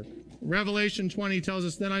wonderful work. Revelation 20 tells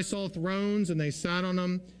us, then I saw thrones, and they sat on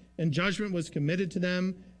them, and judgment was committed to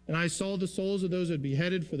them. And I saw the souls of those who had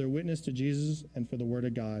beheaded for their witness to Jesus and for the word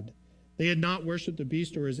of God. They had not worshipped the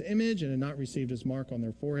beast or his image, and had not received his mark on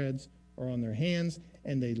their foreheads or on their hands,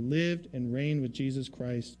 and they lived and reigned with Jesus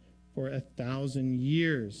Christ for 1,000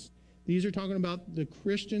 years. These are talking about the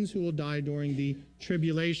Christians who will die during the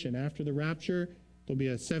tribulation. After the rapture, there'll be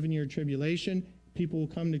a 7-year tribulation. People will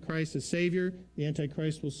come to Christ as Savior. The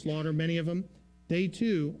Antichrist will slaughter many of them. They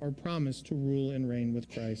too are promised to rule and reign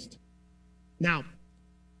with Christ. Now,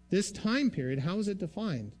 this time period, how is it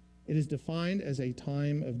defined? It is defined as a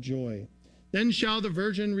time of joy. Then shall the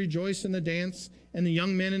virgin rejoice in the dance, and the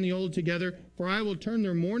young men and the old together, for I will turn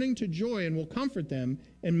their mourning to joy and will comfort them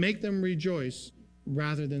and make them rejoice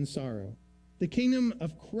rather than sorrow. The kingdom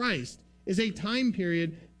of Christ is a time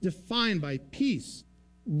period defined by peace,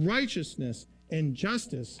 righteousness, and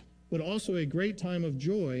justice, but also a great time of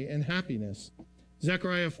joy and happiness.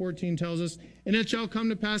 Zechariah 14 tells us, and it shall come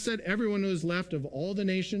to pass that everyone who is left of all the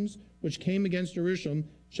nations which came against Jerusalem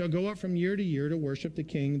shall go up from year to year to worship the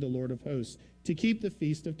King, the Lord of hosts, to keep the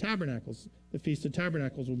Feast of Tabernacles. The Feast of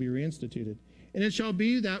Tabernacles will be reinstituted. And it shall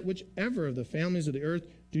be that whichever of the families of the earth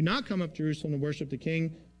do not come up to Jerusalem to worship the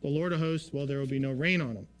King, the Lord of hosts, well, there will be no rain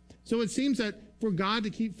on them. So it seems that for God to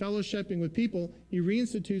keep fellowshipping with people, he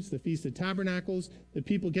reinstitutes the Feast of Tabernacles. The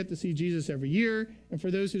people get to see Jesus every year. And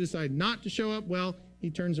for those who decide not to show up, well, he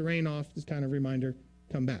turns the rain off, this kind of reminder,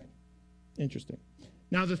 come back. Interesting.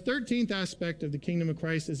 Now, the 13th aspect of the kingdom of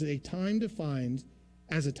Christ is a time defined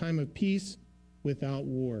as a time of peace without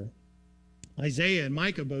war. Isaiah and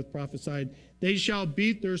Micah both prophesied, they shall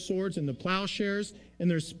beat their swords into plowshares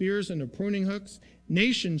and their spears into pruning hooks.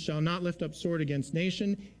 Nation shall not lift up sword against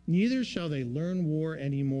nation, neither shall they learn war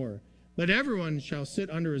any more. But everyone shall sit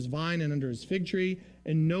under his vine and under his fig tree,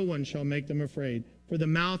 and no one shall make them afraid, for the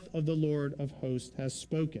mouth of the Lord of hosts has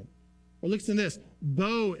spoken. Or listen to this,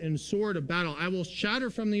 bow and sword of battle I will shatter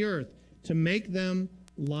from the earth to make them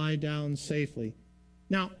lie down safely.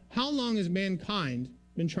 Now, how long has mankind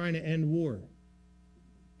been trying to end war?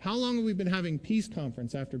 How long have we been having peace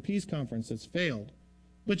conference after peace conference that's failed?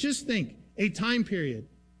 But just think, a time period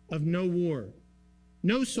of no war,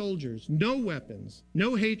 no soldiers, no weapons,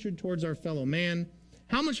 no hatred towards our fellow man.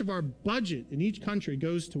 How much of our budget in each country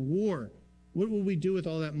goes to war? What will we do with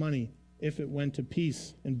all that money if it went to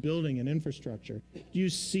peace and building and infrastructure? Do you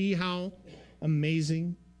see how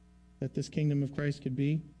amazing that this kingdom of Christ could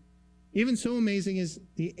be? Even so amazing as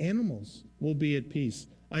the animals will be at peace.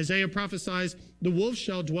 Isaiah prophesies, the wolf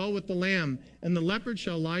shall dwell with the lamb, and the leopard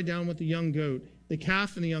shall lie down with the young goat, the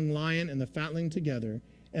calf and the young lion and the fatling together,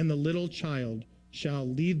 and the little child shall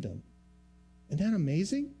lead them. Isn't that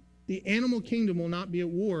amazing? The animal kingdom will not be at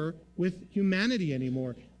war with humanity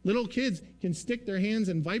anymore. Little kids can stick their hands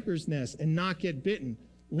in vipers' nests and not get bitten.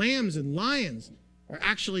 Lambs and lions are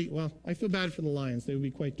actually, well, I feel bad for the lions. They would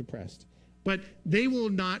be quite depressed. But they will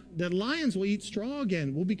not, the lions will eat straw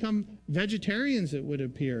again, will become vegetarians, it would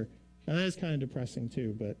appear. Now, that is kind of depressing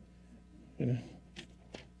too, but, you know.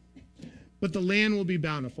 But the land will be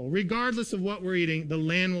bountiful. Regardless of what we're eating, the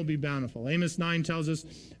land will be bountiful. Amos 9 tells us,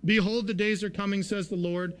 behold, the days are coming, says the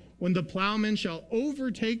Lord, when the plowman shall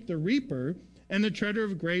overtake the reaper, and the treader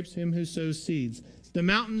of grapes him who sows seeds. The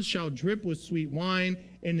mountains shall drip with sweet wine,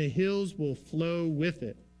 and the hills will flow with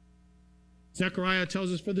it. Zechariah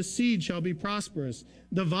tells us, for the seed shall be prosperous,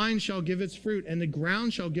 the vine shall give its fruit, and the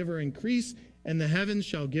ground shall give her increase, and the heavens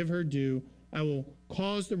shall give her dew. I will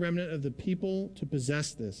cause the remnant of the people to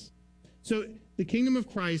possess this. So the kingdom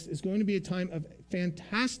of Christ is going to be a time of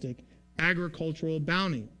fantastic agricultural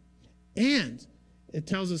bounty. And it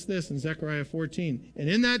tells us this in Zechariah 14, and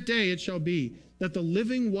in that day it shall be that the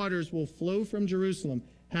living waters will flow from Jerusalem,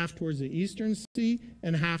 half towards the eastern sea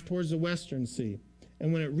and half towards the western sea.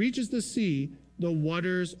 And when it reaches the sea, the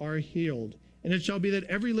waters are healed. And it shall be that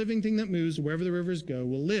every living thing that moves, wherever the rivers go,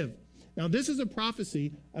 will live. Now, this is a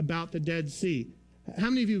prophecy about the Dead Sea. How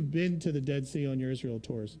many of you have been to the Dead Sea on your Israel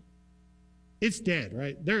tours? It's dead,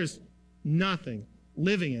 right? There's nothing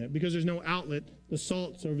living in it because there's no outlet. The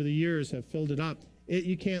salts over the years have filled it up.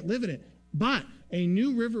 You can't live in it. But a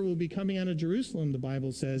new river will be coming out of Jerusalem, the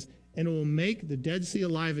Bible says, and it will make the Dead Sea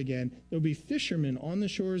alive again. There will be fishermen on the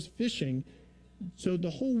shores fishing, so the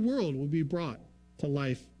whole world will be brought to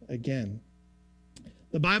life again.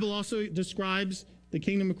 The Bible also describes the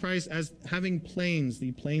kingdom of Christ as having plains,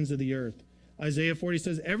 the plains of the earth. Isaiah 40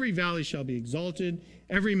 says, every valley shall be exalted,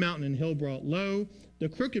 every mountain and hill brought low, the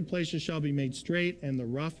crooked places shall be made straight, and the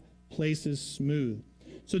rough places smooth.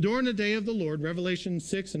 So during the day of the Lord, Revelation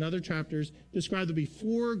 6 and other chapters describe there'll be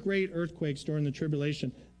 4 great earthquakes during the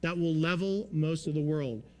tribulation that will level most of the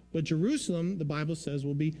world. But Jerusalem, the Bible says,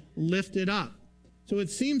 will be lifted up. So it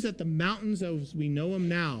seems that the mountains as we know them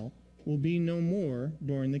now will be no more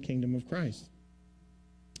during the kingdom of Christ.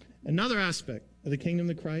 Another aspect of the kingdom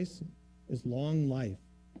of Christ is long life.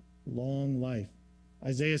 Long life.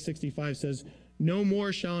 Isaiah 65 says, no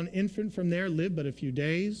more shall an infant from there live but a few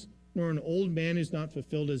days, nor an old man who's not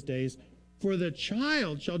fulfilled his days. For the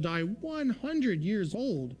child shall die 100 years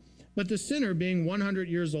old, but the sinner being 100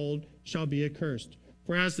 years old shall be accursed.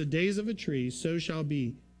 For as the days of a tree, so shall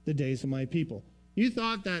be the days of my people. You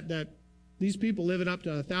thought that these people living up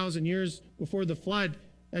to 1,000 years before the flood,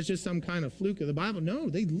 that's just some kind of fluke of the Bible. No,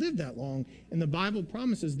 they lived that long, and the Bible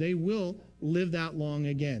promises they will live that long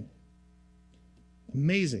again.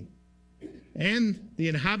 Amazing. And the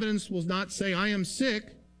inhabitants will not say, I am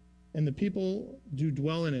sick, and the people who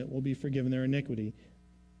dwell in it will be forgiven their iniquity.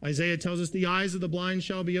 Isaiah tells us, the eyes of the blind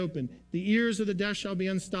shall be opened, the ears of the deaf shall be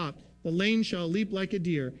unstopped, the lame shall leap like a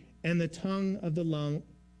deer, and the tongue of the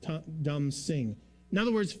dumb sing. In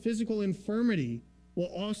other words, physical infirmity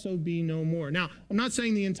will also be no more. Now, I'm not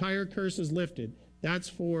saying the entire curse is lifted. That's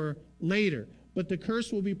for later. But the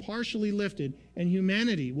curse will be partially lifted, and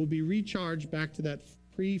humanity will be recharged back to that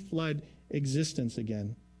pre-flood existence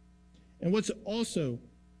again. And what's also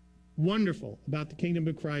wonderful about the kingdom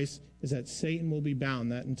of Christ is that Satan will be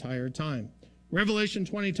bound that entire time. Revelation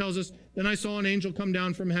 20 tells us, then I saw an angel come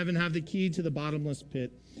down from heaven, have the key to the bottomless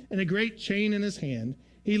pit, and a great chain in his hand.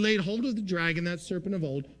 He laid hold of the dragon, that serpent of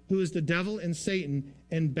old, who is the devil and Satan,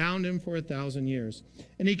 and bound him for 1,000 years.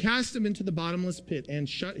 And he cast him into the bottomless pit and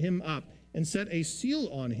shut him up and set a seal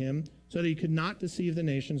on him so that he could not deceive the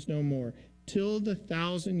nations no more till the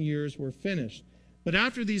 1,000 years were finished. But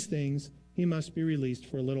after these things, he must be released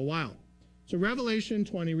for a little while. So Revelation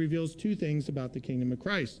 20 reveals two things about the kingdom of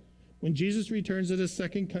Christ. When Jesus returns at his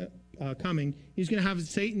second coming, he's going to have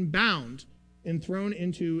Satan bound and thrown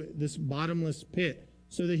into this bottomless pit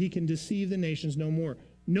so that he can deceive the nations no more.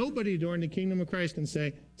 Nobody during the kingdom of Christ can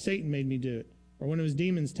say, Satan made me do it, or one of his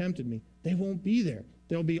demons tempted me. They won't be there.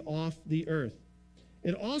 They'll be off the earth.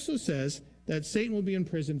 It also says that Satan will be in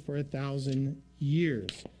prison for 1,000 years.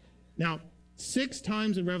 Now, 6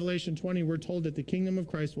 times in Revelation 20, we're told that the kingdom of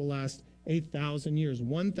Christ will last 1,000 years,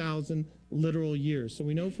 1,000 literal years. So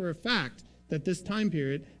we know for a fact that this time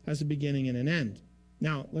period has a beginning and an end.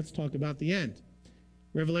 Now, let's talk about the end.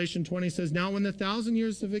 Revelation 20 says, now when the 1,000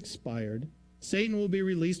 years have expired, Satan will be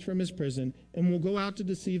released from his prison and will go out to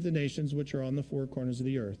deceive the nations which are on the 4 corners of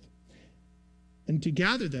the earth, and to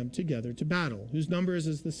gather them together to battle, whose number is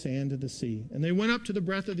as the sand of the sea. And they went up to the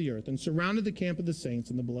breadth of the earth and surrounded the camp of the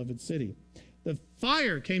saints in the beloved city. The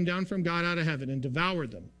fire came down from God out of heaven and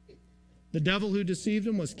devoured them. The devil who deceived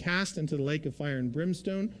them was cast into the lake of fire and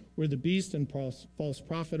brimstone, where the beast and false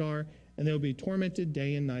prophet are, and they will be tormented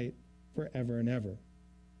day and night forever and ever.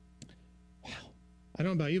 Wow. I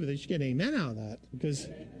don't know about you, but they should get amen out of that, because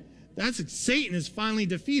Satan is finally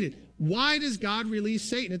defeated. Why does God release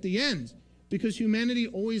Satan at the end? Because humanity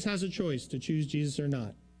always has a choice to choose Jesus or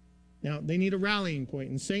not. Now, they need a rallying point,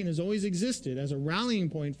 and Satan has always existed as a rallying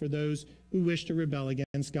point for those who wish to rebel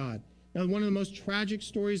against God. Now, one of the most tragic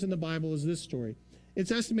stories in the Bible is this story.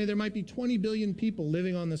 It's estimated there might be 20 billion people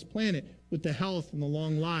living on this planet with the health and the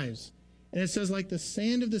long lives. And it says, like the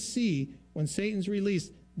sand of the sea, when Satan's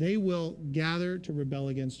released, they will gather to rebel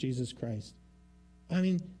against Jesus Christ. I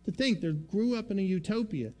mean, to think they grew up in a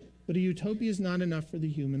utopia, but a utopia is not enough for the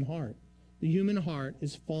human heart. The human heart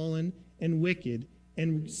is fallen and wicked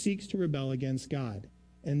and seeks to rebel against God.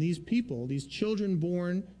 And these people, these children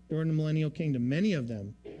born during the millennial kingdom, many of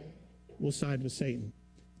them will side with Satan.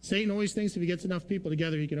 Satan always thinks if he gets enough people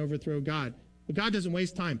together, he can overthrow God. But God doesn't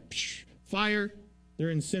waste time. Psh, fire,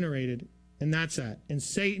 they're incinerated, and that's that. And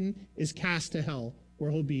Satan is cast to hell,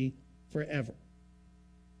 where he'll be forever.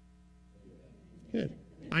 Good.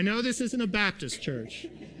 I know this isn't a Baptist church.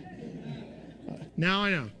 Now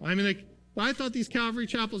I know. But I thought these Calvary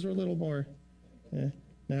chapels were a little more.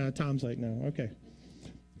 No, Tom's like, no. Okay.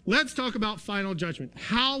 Let's talk about final judgment.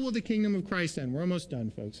 How will the kingdom of Christ end? We're almost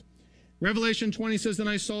done, folks. Revelation 20 says, then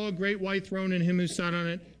I saw a great white throne and him who sat on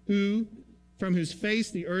it, from whose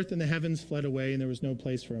face the earth and the heavens fled away, and there was no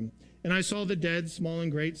place for him. And I saw the dead, small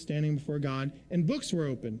and great, standing before God, and books were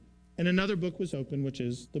opened. And another book was opened, which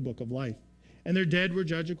is the book of life. And their dead were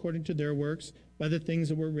judged according to their works by the things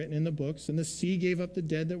that were written in the books. And the sea gave up the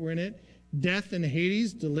dead that were in it. Death and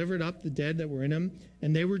Hades delivered up the dead that were in them,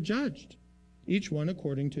 and they were judged, each one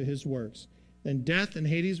according to his works. Then death and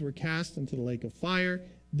Hades were cast into the lake of fire.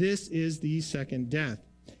 This is the second death.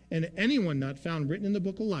 And anyone not found written in the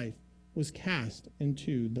book of life was cast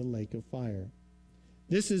into the lake of fire.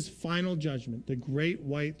 This is final judgment, the great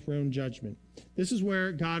white throne judgment. This is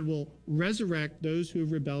where God will resurrect those who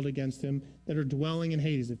have rebelled against him that are dwelling in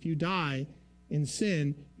Hades. If you die in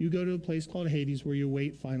sin, you go to a place called Hades where you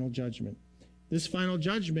await final judgment. This final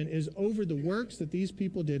judgment is over the works that these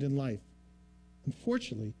people did in life.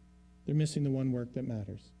 Unfortunately, they're missing the one work that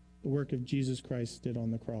matters, the work of Jesus Christ did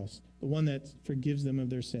on the cross, the one that forgives them of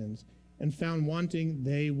their sins. And found wanting,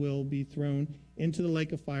 they will be thrown into the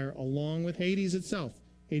lake of fire along with Hades itself.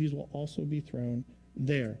 Hades will also be thrown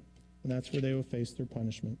there, and that's where they will face their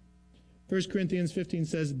punishment. 1 Corinthians 15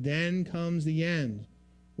 says, then comes the end,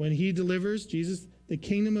 when he delivers, Jesus, the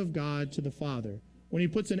kingdom of God to the Father, when he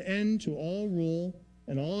puts an end to all rule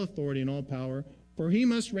and all authority and all power, for he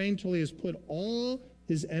must reign till he has put all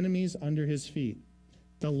his enemies under his feet.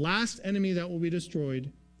 The last enemy that will be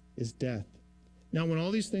destroyed is death. Now, when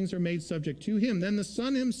all these things are made subject to him, then the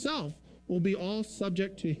Son himself will be all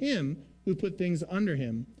subject to him who put things under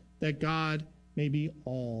him, that God may be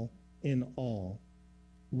all in all.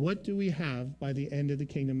 What do we have by the end of the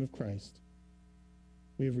kingdom of Christ?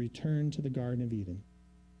 We have returned to the Garden of Eden.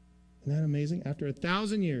 Isn't that amazing? After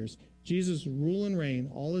 1,000 years, Jesus' rule and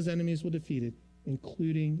reign, all his enemies will be defeated,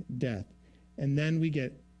 including death. And then we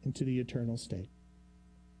get into the eternal state.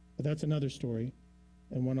 But that's another story,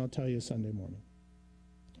 and one I'll tell you Sunday morning.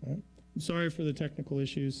 All right? I'm sorry for the technical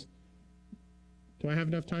issues. Do I have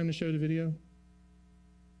enough time to show the video?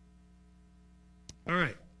 All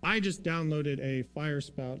right, I just downloaded a fire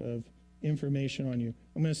spout of information on you.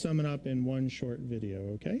 I'm going to sum it up in one short video,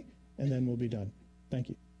 okay? And then we'll be done. Thank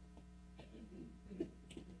you.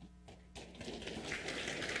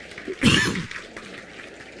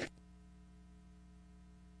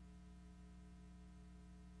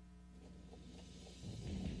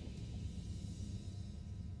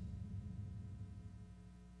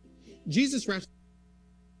 Jesus wraps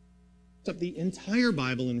up the entire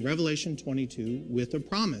Bible in Revelation 22 with a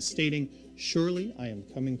promise stating, "Surely I am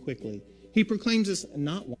coming quickly." He proclaims this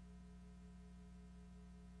not once.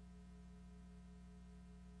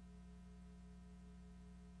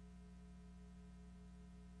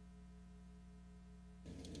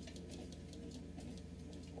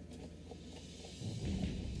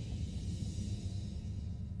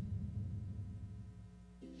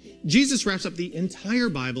 Jesus wraps up the entire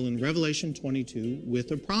Bible in Revelation 22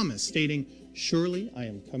 with a promise stating, "Surely I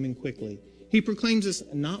am coming quickly." He proclaims this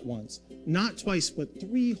not once, not twice, but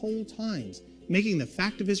 3 whole times, making the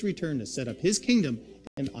fact of his return to set up his kingdom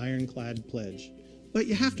an ironclad pledge. But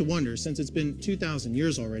you have to wonder, since it's been 2,000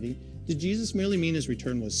 years already, did Jesus merely mean his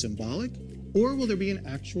return was symbolic, or will there be an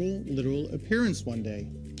actual, literal appearance one day?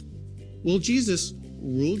 Will Jesus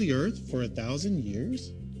rule the earth for 1,000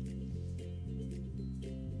 years?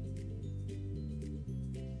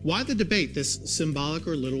 Why the debate, this symbolic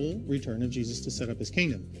or literal return of Jesus to set up his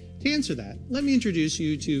kingdom? To answer that, let me introduce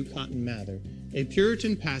you to Cotton Mather, a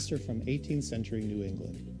Puritan pastor from 18th century New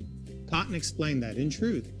England. Cotton explained that, in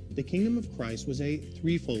truth, the kingdom of Christ was a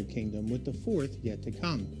threefold kingdom, with the fourth yet to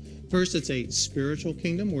come. First, it's a spiritual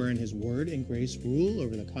kingdom wherein his word and grace rule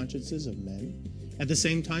over the consciences of men. At the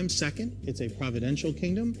same time, second, it's a providential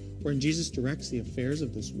kingdom wherein Jesus directs the affairs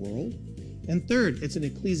of this world. And third, it's an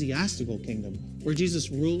ecclesiastical kingdom where Jesus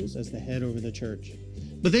rules as the head over the church.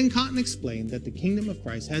 But then Cotton explained that the kingdom of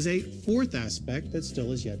Christ has a fourth aspect that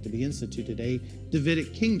still is yet to be instituted, a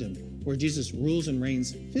Davidic kingdom where Jesus rules and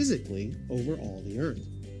reigns physically over all the earth.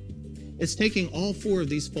 It's taking all 4 of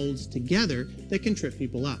these folds together that can trip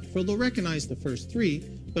people up, for they'll recognize the first 3,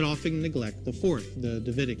 but often neglect the fourth, the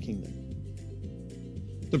Davidic kingdom.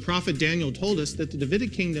 The prophet Daniel told us that the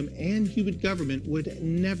Davidic kingdom and human government would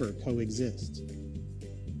never coexist.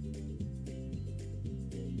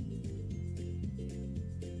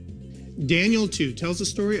 Daniel 2 tells the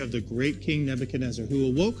story of the great king Nebuchadnezzar, who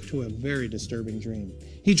awoke to a very disturbing dream.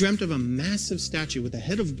 He dreamt of a massive statue with a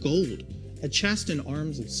head of gold, a chest and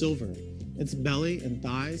arms of silver, its belly and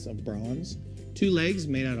thighs of bronze, 2 legs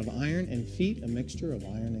made out of iron, and feet a mixture of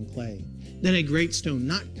iron and clay. Then a great stone,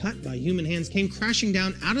 not cut by human hands, came crashing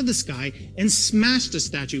down out of the sky and smashed the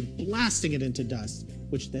statue, blasting it into dust,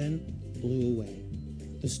 which then blew away.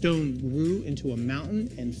 The stone grew into a mountain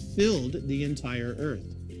and filled the entire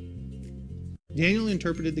earth. Daniel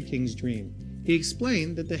interpreted the king's dream. He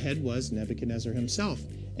explained that the head was Nebuchadnezzar himself,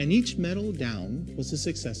 and each metal down was a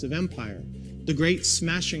successive empire. The great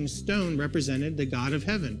smashing stone represented the God of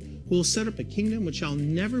heaven, who will set up a kingdom which shall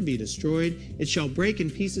never be destroyed. It shall break in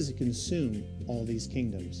pieces and consume all these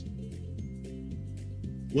kingdoms.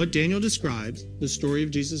 What Daniel describes, the story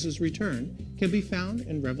of Jesus' return, can be found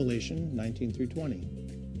in Revelation 19 through 20.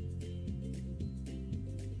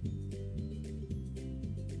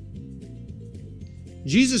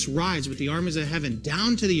 Jesus rides with the armies of heaven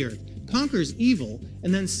down to the earth, conquers evil,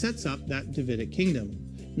 and then sets up that Davidic kingdom.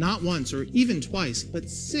 Not once or even twice, but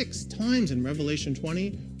 6 times in Revelation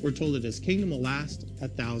 20, we're told that his kingdom will last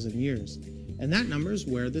 1,000 years. And that number is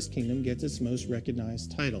where this kingdom gets its most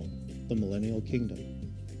recognized title, the Millennial Kingdom.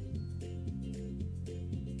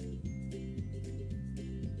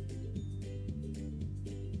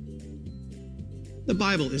 The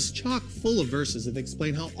Bible is chock full of verses that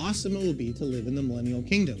explain how awesome it will be to live in the Millennial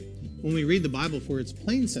Kingdom. When we read the Bible for its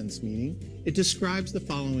plain sense meaning, it describes the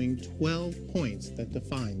following 12 points that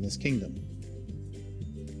define this kingdom.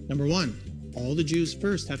 Number 1, all the Jews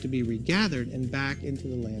first have to be regathered and back into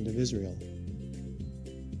the land of Israel.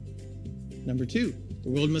 Number 2, the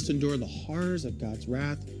world must endure the horrors of God's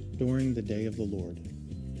wrath during the day of the Lord.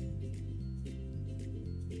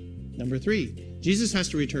 Number 3, Jesus has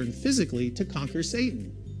to return physically to conquer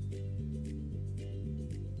Satan.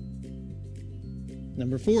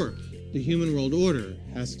 Number 4, the human world order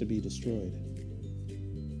has to be destroyed.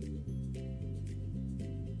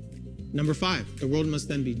 Number 5, the world must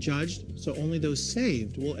then be judged, so only those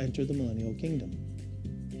saved will enter the millennial kingdom.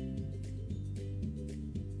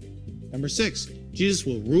 Number 6, Jesus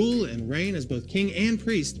will rule and reign as both king and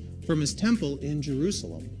priest from his temple in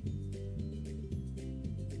Jerusalem.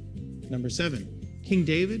 Number 7, King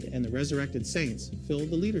David and the resurrected saints fill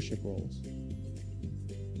the leadership roles.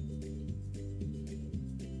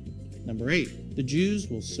 Number 8, The Jews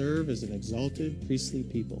will serve as an exalted priestly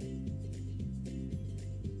people.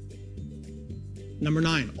 Number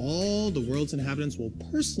 9, all the world's inhabitants will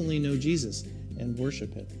personally know Jesus and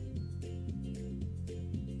worship him.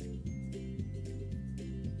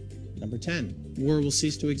 Number 10, war will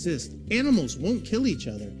cease to exist. Animals won't kill each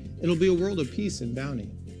other. It'll be a world of peace and bounty.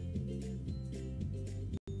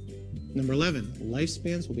 Number 11,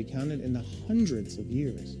 lifespans will be counted in the hundreds of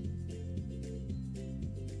years.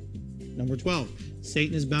 Number 12,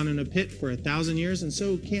 Satan is bound in a pit for 1,000 years and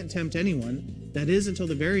so can't tempt anyone. That is until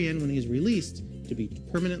the very end when he is released to be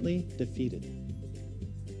permanently defeated.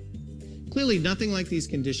 Clearly, nothing like these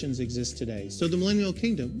conditions exists today, so the millennial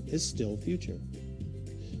kingdom is still future.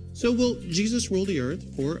 So will Jesus rule the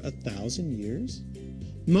earth for 1,000 years?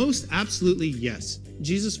 Most absolutely yes.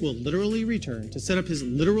 Jesus will literally return to set up his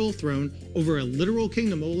literal throne over a literal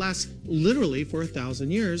kingdom that will last literally for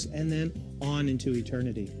 1,000 years and then on into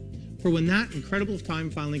eternity. For when that incredible time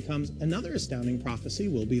finally comes, another astounding prophecy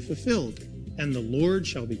will be fulfilled, and the Lord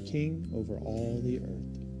shall be king over all the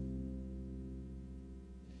earth.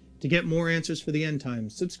 To get more answers for the end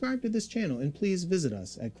times, subscribe to this channel and please visit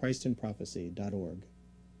us at christinprophecy.org.